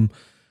some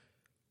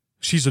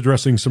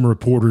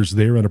reporters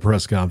there in a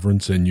press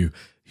conference, and you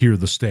hear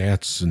the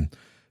stats and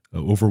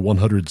over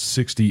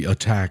 160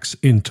 attacks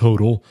in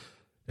total,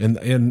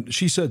 and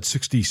she said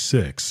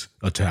 66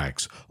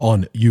 attacks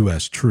on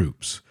U.S.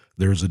 troops.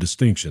 There's a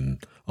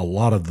distinction. A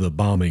lot of the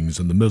bombings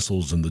and the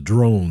missiles and the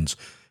drones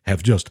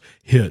have just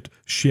hit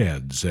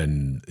sheds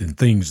and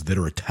things that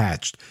are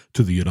attached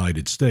to the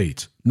United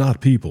States, not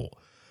people.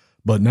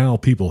 But now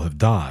people have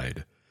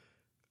died.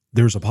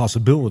 There's a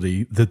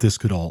possibility that this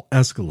could all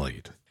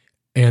escalate.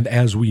 And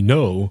as we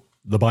know,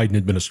 the Biden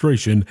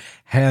administration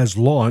has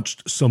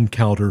launched some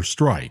counter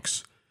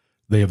strikes.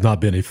 They have not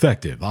been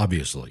effective,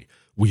 obviously.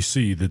 We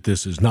see that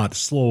this is not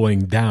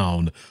slowing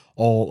down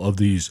all of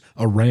these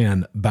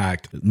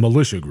Iran-backed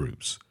militia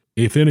groups.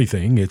 If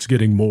anything, it's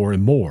getting more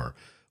and more.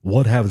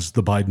 What has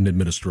the Biden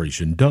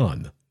administration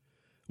done?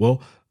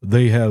 Well,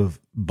 they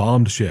have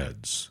bombed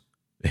sheds,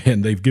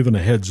 and they've given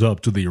a heads up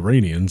to the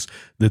Iranians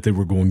that they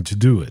were going to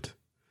do it.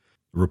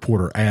 The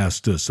reporter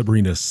asked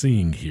Sabrina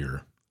Singh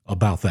here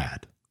about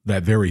that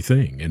very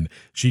thing, and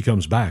she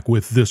comes back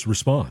with this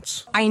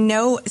response. I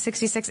know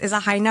 66 is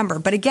a high number,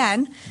 but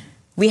again,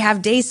 we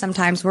have days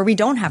sometimes where we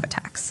don't have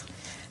attacks.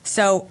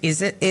 So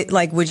is it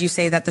like, would you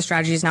say that the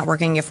strategy is not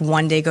working if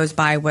one day goes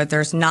by where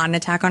there's not an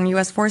attack on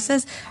U.S.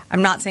 forces?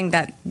 I'm not saying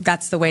that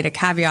that's the way to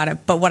caveat it,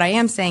 but what I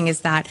am saying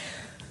is that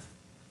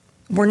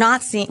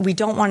we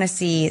don't want to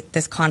see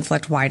this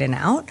conflict widen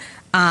out.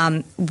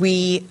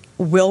 We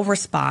will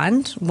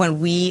respond when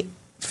we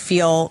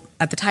feel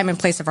at the time and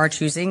place of our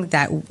choosing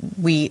that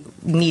we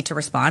need to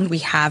respond. We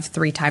have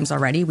 3 times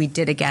already. We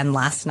did again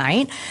last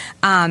night.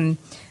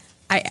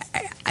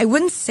 I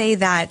wouldn't say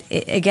that,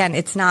 again,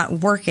 it's not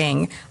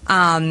working.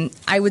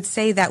 I would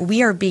say that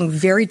we are being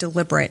very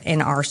deliberate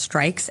in our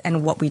strikes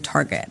and what we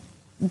target.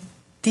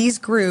 These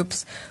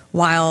groups,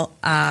 while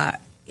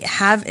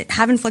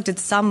have inflicted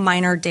some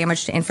minor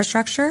damage to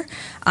infrastructure,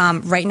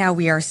 right now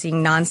we are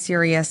seeing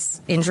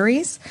non-serious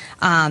injuries,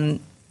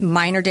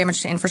 minor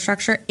damage to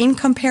infrastructure in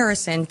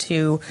comparison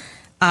to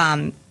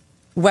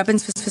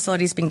weapons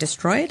facilities being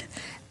destroyed,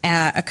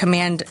 a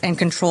command and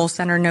control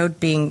center node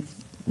being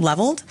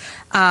leveled,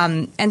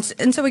 and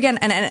so again,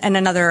 and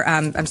another,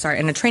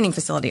 and a training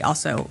facility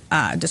also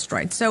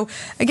destroyed. So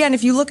again,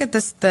 if you look at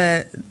this,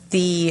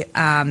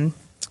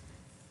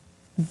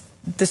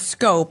 the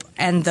scope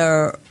and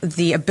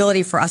the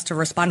ability for us to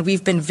respond,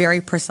 we've been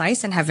very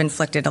precise and have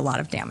inflicted a lot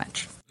of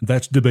damage.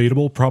 That's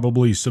debatable,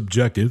 probably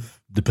subjective,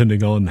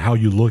 depending on how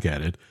you look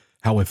at it,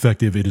 how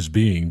effective it is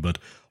being. But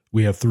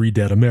we have 3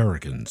 dead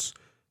Americans.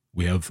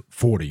 We have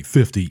 40,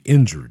 50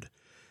 injured.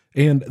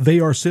 And they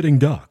are sitting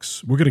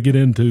ducks. We're going to get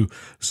into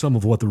some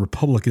of what the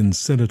Republican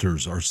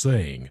senators are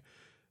saying.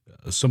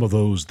 Some of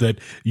those that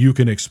you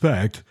can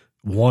expect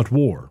want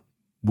war.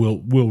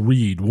 We'll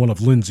read one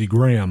of Lindsey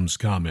Graham's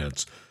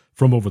comments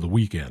from over the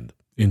weekend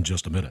in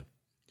just a minute.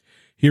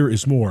 Here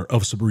is more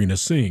of Sabrina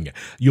Singh.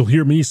 You'll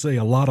hear me say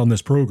a lot on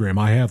this program.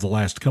 I have the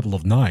last couple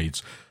of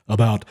nights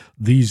about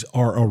these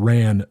are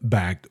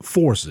Iran-backed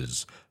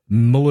forces,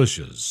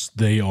 militias.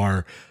 They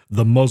are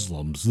the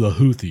Muslims, the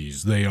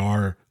Houthis. They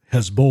are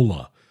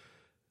Hezbollah.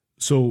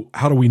 So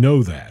how do we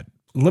know that?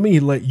 Let me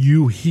let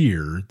you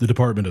hear the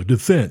Department of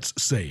Defense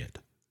say it.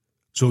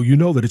 So you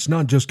know that it's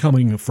not just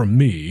coming from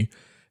me,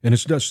 and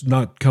it's just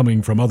not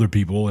coming from other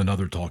people and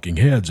other talking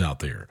heads out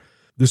there.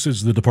 This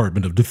is the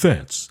Department of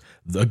Defense.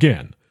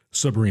 Again,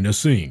 Sabrina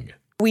Singh.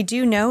 We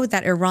do know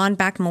that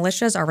Iran-backed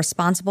militias are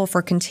responsible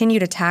for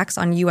continued attacks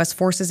on U.S.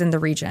 forces in the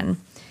region.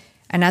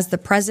 And as the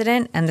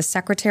President and the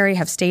Secretary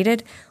have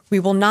stated, we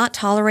will not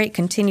tolerate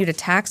continued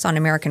attacks on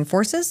American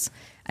forces,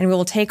 and we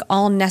will take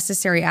all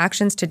necessary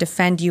actions to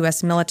defend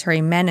U.S.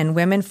 military men and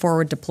women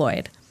forward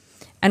deployed.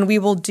 And we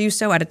will do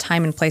so at a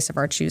time and place of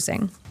our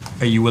choosing.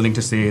 Are you willing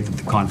to say that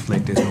the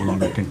conflict is no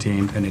longer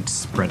contained and it's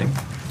spreading?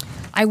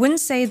 I wouldn't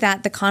say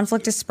that the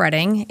conflict is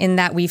spreading in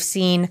that we've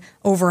seen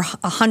over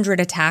 100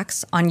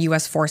 attacks on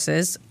U.S.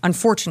 forces,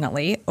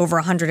 unfortunately, over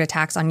 100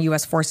 attacks on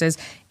U.S. forces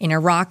in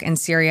Iraq and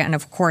Syria and,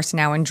 of course,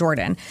 now in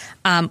Jordan.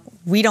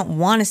 We don't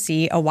want to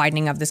see a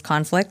widening of this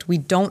conflict. We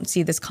don't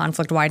see this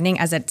conflict widening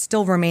as it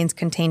still remains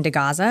contained to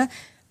Gaza.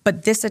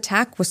 But this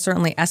attack was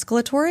certainly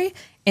escalatory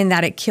in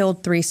that it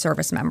killed 3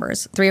 service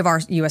members, 3 of our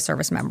U.S.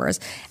 service members.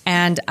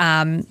 And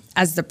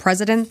as the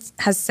president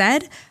has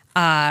said,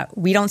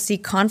 we don't see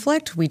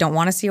conflict. We don't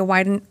want to see a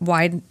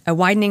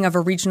widening of a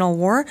regional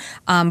war,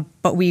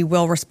 but we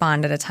will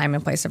respond at a time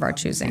and place of our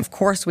choosing. Of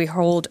course, we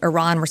hold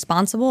Iran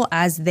responsible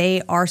as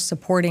they are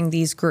supporting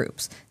these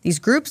groups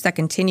that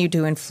continue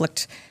to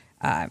inflict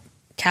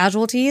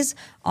casualties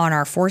on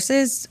our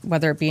forces,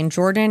 whether it be in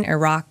Jordan,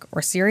 Iraq,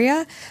 or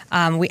Syria.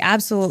 We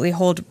absolutely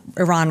hold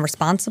Iran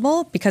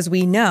responsible because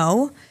we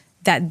know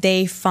that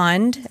they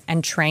fund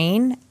and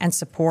train and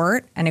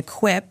support and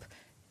equip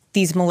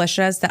these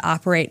militias that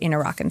operate in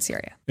Iraq and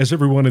Syria. As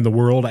everyone in the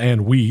world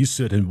and we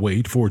sit and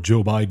wait for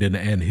Joe Biden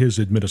and his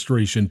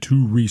administration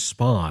to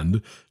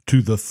respond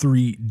to the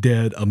 3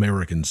 dead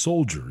American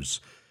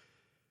soldiers,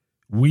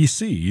 we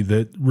see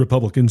that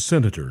Republican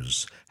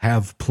senators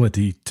have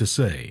plenty to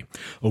say.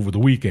 Over the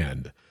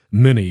weekend,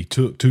 many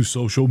took to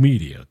social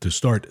media to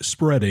start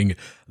spreading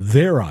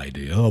their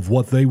idea of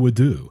what they would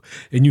do.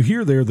 And you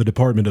hear there the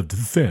Department of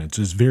Defense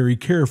is very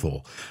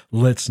careful.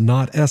 Let's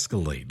not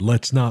escalate.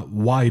 Let's not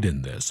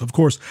widen this. Of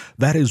course,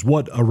 that is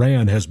what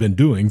Iran has been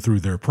doing through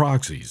their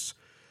proxies.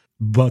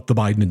 But the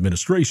Biden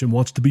administration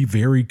wants to be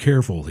very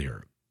careful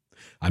here.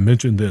 I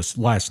mentioned this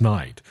last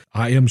night.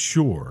 I am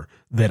sure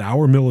that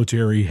our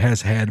military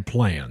has had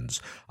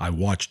plans. I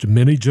watched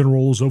many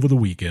generals over the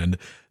weekend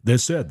that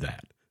said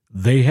that.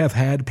 They have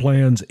had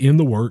plans in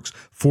the works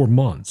for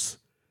months.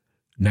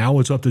 Now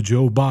it's up to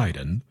Joe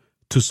Biden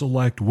to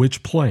select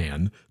which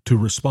plan to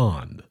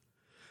respond.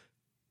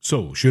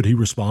 So, should he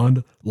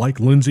respond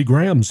like Lindsey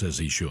Graham says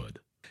he should?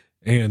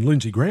 And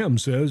Lindsey Graham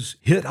says,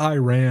 hit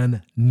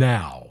Iran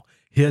now.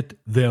 Hit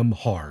them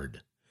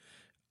hard.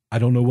 I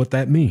don't know what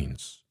that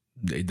means.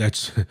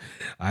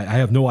 I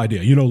have no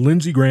idea. You know,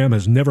 Lindsey Graham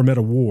has never met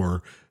a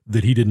war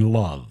that he didn't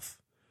love.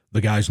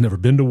 The guy's never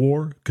been to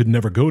war, could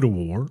never go to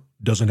war,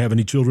 doesn't have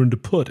any children to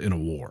put in a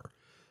war.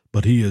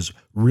 But he is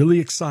really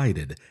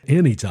excited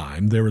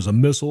anytime there is a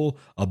missile,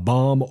 a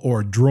bomb,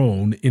 or a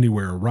drone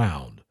anywhere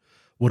around.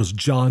 What does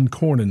John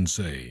Cornyn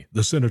say,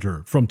 the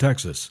senator from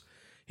Texas?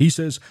 He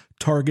says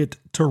target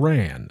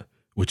Tehran,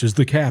 which is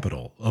the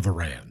capital of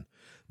Iran.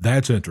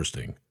 That's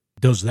interesting.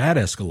 Does that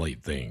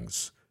escalate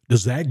things?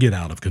 Does that get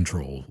out of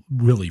control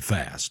really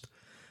fast?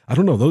 I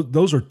don't know.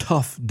 Those are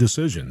tough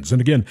decisions. And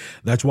again,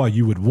 that's why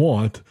you would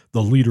want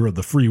the leader of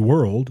the free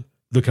world,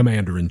 the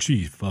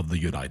commander-in-chief of the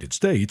United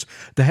States,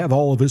 to have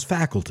all of his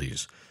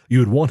faculties. You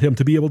would want him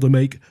to be able to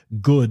make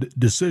good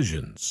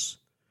decisions.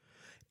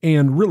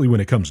 And really,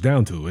 when it comes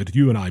down to it,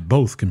 you and I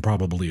both can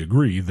probably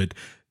agree that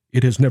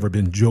it has never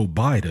been Joe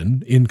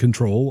Biden in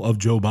control of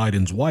Joe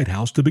Biden's White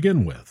House to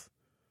begin with.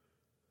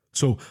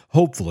 So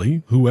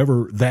hopefully,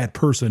 whoever that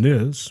person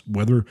is,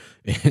 whether,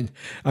 and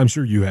I'm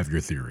sure you have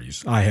your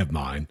theories, I have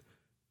mine,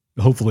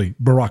 hopefully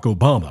Barack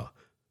Obama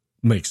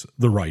makes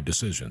the right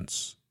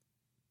decisions.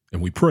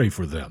 And we pray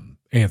for them.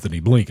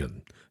 Anthony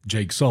Blinken,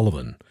 Jake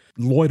Sullivan,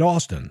 Lloyd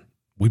Austin.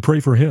 We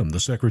pray for him, the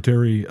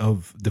Secretary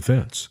of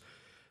Defense.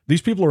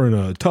 These people are in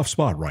a tough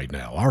spot right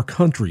now. Our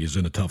country is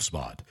in a tough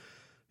spot.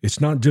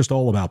 It's not just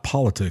all about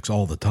politics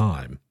all the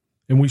time,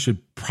 and we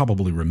should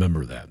probably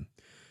remember that.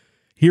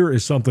 Here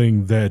is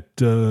something that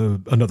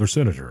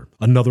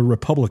another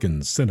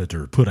Republican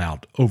senator put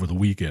out over the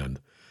weekend.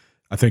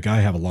 I think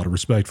I have a lot of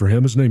respect for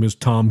him. His name is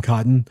Tom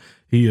Cotton.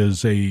 He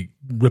is a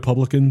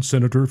Republican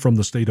senator from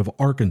the state of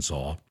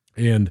Arkansas,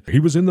 and he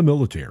was in the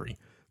military.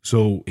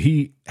 So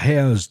he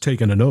has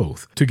taken an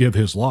oath to give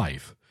his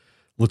life.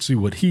 Let's see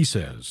what he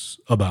says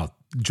about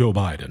Joe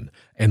Biden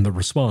and the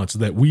response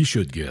that we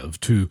should give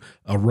to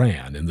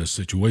Iran in this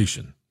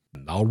situation.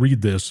 I'll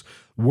read this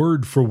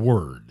word for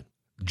word.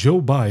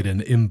 Joe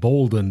Biden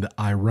emboldened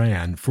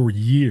Iran for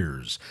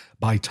years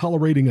by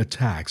tolerating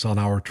attacks on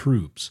our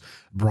troops,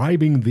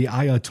 bribing the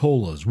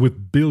Ayatollahs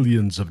with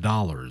billions of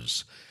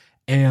dollars,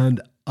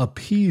 and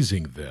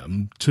appeasing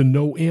them to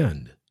no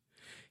end.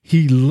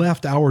 He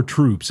left our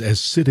troops as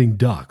sitting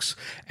ducks,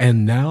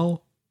 and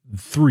now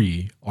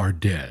 3 are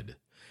dead,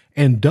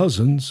 and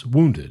dozens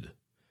wounded.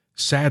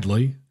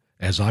 Sadly,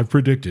 as I've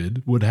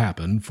predicted would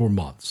happen for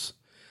months.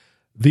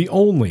 The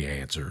only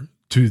answer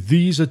to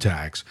these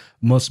attacks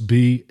must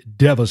be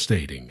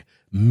devastating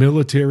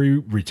military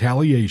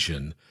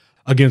retaliation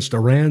against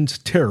Iran's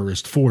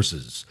terrorist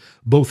forces,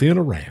 both in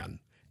Iran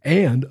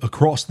and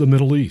across the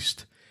Middle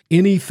East.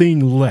 Anything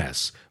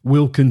less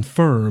will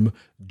confirm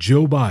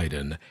Joe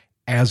Biden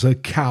as a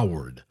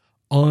coward,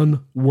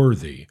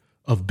 unworthy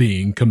of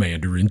being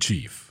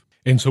commander-in-chief.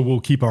 And so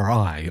we'll keep our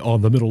eye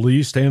on the Middle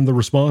East and the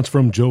response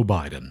from Joe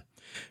Biden.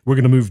 We're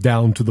going to move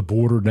down to the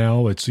border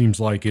now. It seems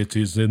like it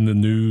is in the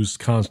news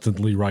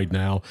constantly right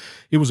now.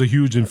 It was a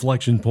huge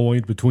inflection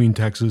point between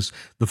Texas,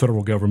 the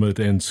federal government,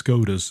 and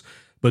SCOTUS,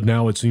 but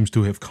now it seems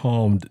to have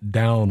calmed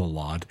down a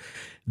lot.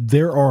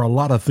 There are a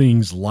lot of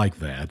things like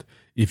that.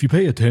 If you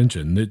pay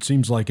attention, it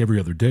seems like every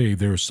other day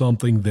there's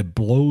something that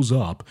blows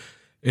up,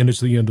 and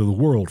it's the end of the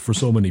world for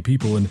so many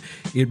people, and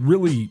it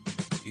really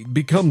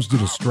becomes the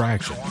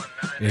distraction.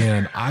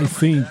 And I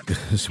think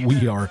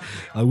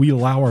we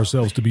allow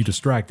ourselves to be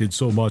distracted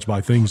so much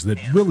by things that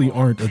really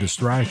aren't a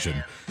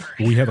distraction.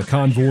 We have a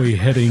convoy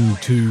heading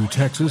to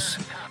Texas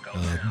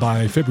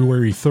by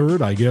February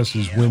 3rd, I guess,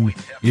 is when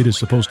it is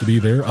supposed to be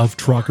there, of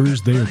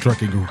truckers. They are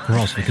trucking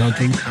across the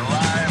country.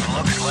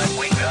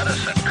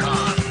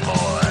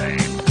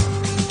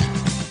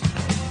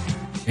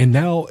 And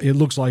now it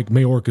looks like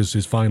Mayorkas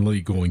is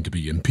finally going to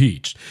be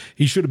impeached.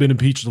 He should have been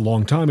impeached a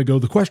long time ago.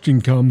 The question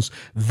comes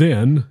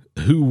then,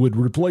 who would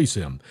replace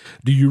him?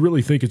 Do you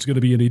really think it's going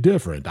to be any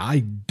different? I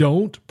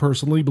don't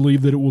personally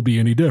believe that it will be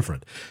any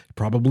different.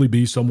 Probably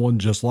be someone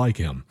just like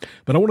him.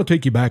 But I want to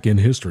take you back in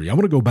history. I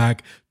want to go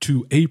back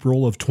to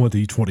April of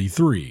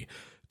 2023.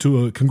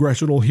 To a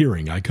congressional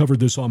hearing. I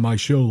covered this on my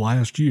show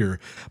last year,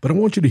 but I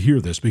want you to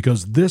hear this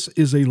because this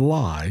is a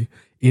lie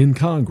in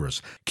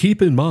Congress.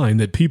 Keep in mind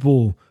that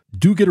people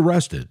do get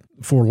arrested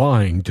for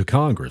lying to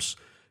Congress.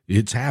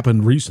 It's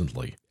happened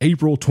recently.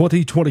 April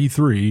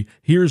 2023,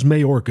 here's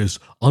Mayorkas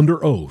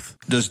under oath.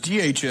 Does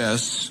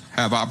DHS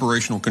have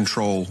operational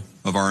control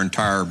of our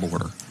entire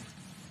border?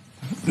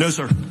 No,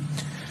 sir.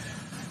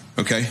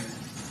 Okay.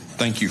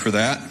 Thank you for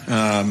that.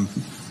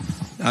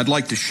 I'd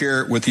like to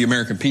share it with the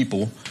American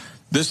people.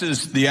 This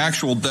is the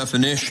actual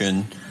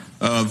definition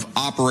of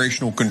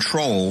operational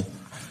control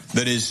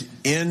that is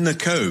in the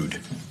code,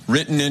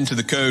 written into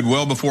the code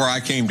well before I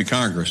came to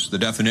Congress, the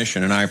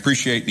definition, and I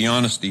appreciate the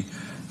honesty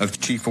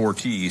of Chief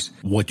Ortiz.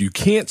 What you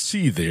can't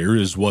see there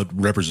is what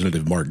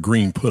Representative Mark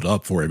Green put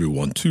up for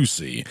everyone to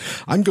see.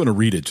 I'm going to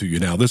read it to you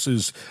now. This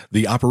is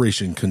the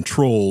Operation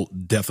Control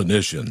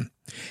definition.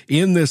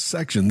 In this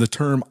section, the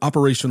term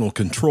operational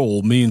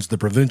control means the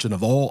prevention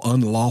of all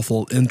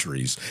unlawful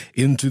entries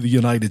into the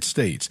United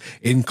States,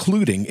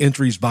 including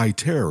entries by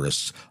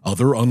terrorists,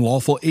 other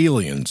unlawful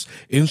aliens,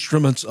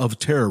 instruments of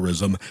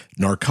terrorism,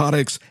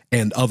 narcotics,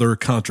 and other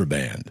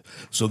contraband.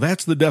 So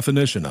that's the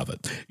definition of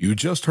it. You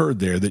just heard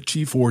there that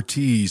Chief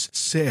Ortiz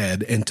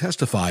said and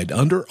testified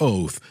under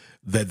oath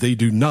that they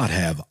do not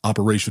have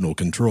operational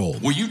control.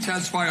 Will you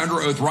testify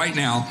under oath right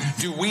now?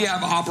 Do we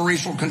have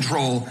operational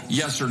control,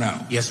 yes or no?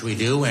 Yes, we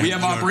do. And we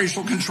have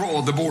operational control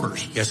of the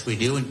borders. Yes, we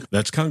do.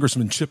 That's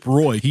Congressman Chip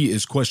Roy. He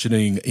is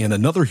questioning in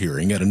another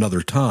hearing at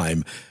another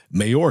time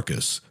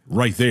Mayorkas.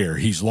 Right there,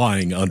 he's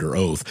lying under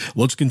oath.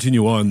 Let's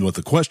continue on with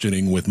the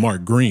questioning with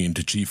Mark Green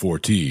to Chief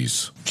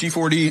Ortiz. Chief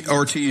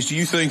Ortiz, do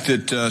you think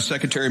that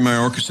Secretary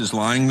Mayorkas is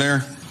lying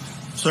there?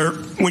 Sir,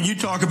 when you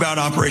talk about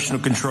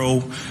operational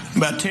control,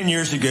 about 10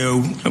 years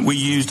ago, we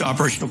used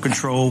operational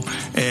control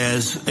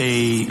as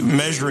a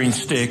measuring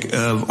stick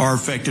of our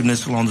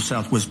effectiveness along the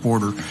southwest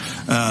border.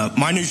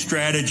 My new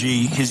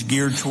strategy is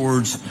geared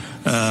towards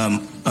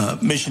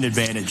mission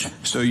advantage.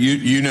 So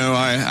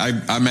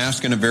I'm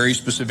asking a very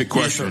specific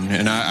question,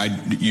 yes,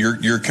 and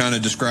you're kind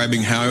of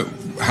describing how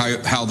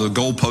the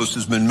goalpost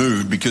has been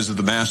moved because of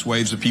the mass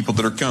waves of people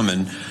that are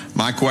coming.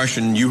 My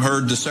question: you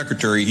heard the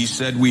secretary; he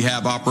said we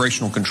have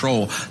operational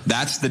control.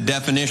 That's the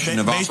definition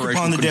of operational control. Based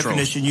upon the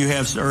definition you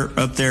have, sir,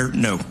 up there,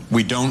 no,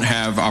 we don't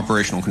have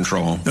operational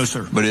control. No,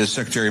 sir. But is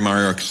Secretary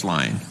Mayorkas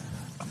lying?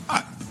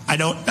 I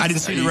didn't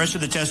see the rest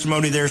of the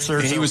testimony there,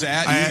 sir. He was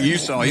asked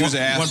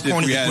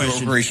if we had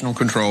operational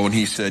control, and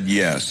he said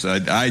yes.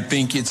 I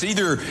think it's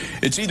either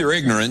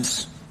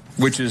ignorance,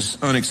 which is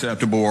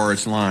unacceptable, or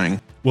it's lying.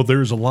 Well,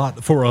 there's a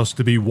lot for us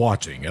to be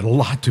watching and a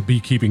lot to be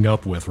keeping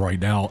up with right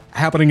now,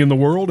 happening in the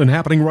world and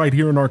happening right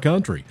here in our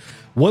country.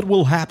 What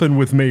will happen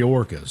with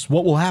Mayorkas?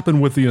 What will happen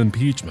with the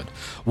impeachment?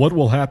 What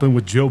will happen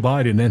with Joe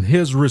Biden and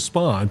his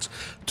response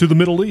to the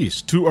Middle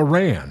East, to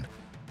Iran,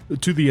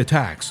 to the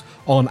attacks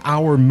on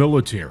our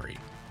military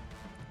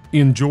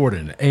in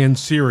Jordan and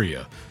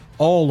Syria?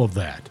 All of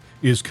that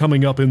is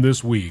coming up in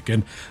this week,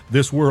 and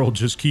this world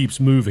just keeps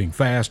moving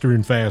faster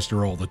and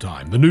faster all the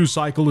time. The news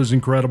cycle is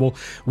incredible.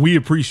 We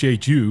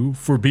appreciate you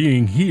for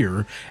being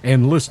here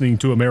and listening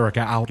to America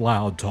Out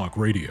Loud Talk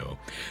Radio.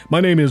 My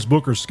name is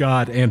Booker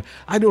Scott, and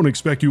I don't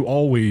expect you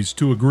always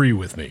to agree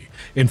with me.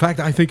 In fact,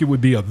 I think it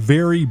would be a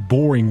very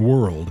boring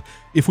world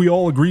if we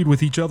all agreed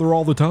with each other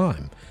all the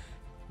time.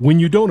 When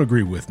you don't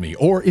agree with me,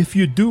 or if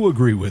you do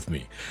agree with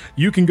me,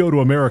 you can go to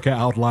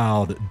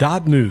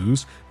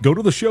AmericaOutloud.news, go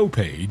to the show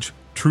page,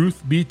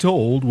 Truth Be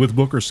Told with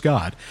Booker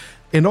Scott,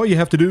 and all you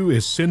have to do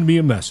is send me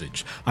a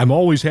message. I'm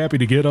always happy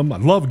to get them. I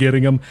love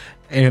getting them,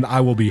 and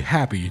I will be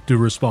happy to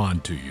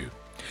respond to you.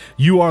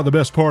 You are the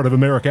best part of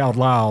America Out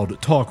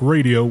Loud Talk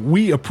Radio.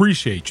 We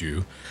appreciate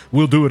you.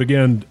 We'll do it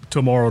again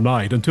tomorrow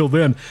night. Until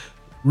then,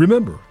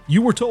 remember,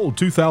 you were told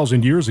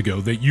 2,000 years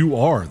ago that you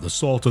are the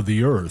salt of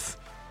the earth,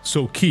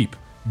 so keep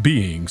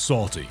being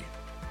salty.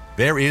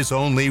 There is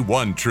only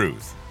one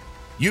truth.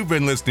 You've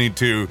been listening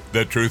to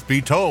The Truth Be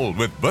Told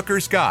with Booker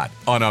Scott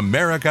on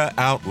America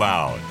Out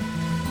Loud.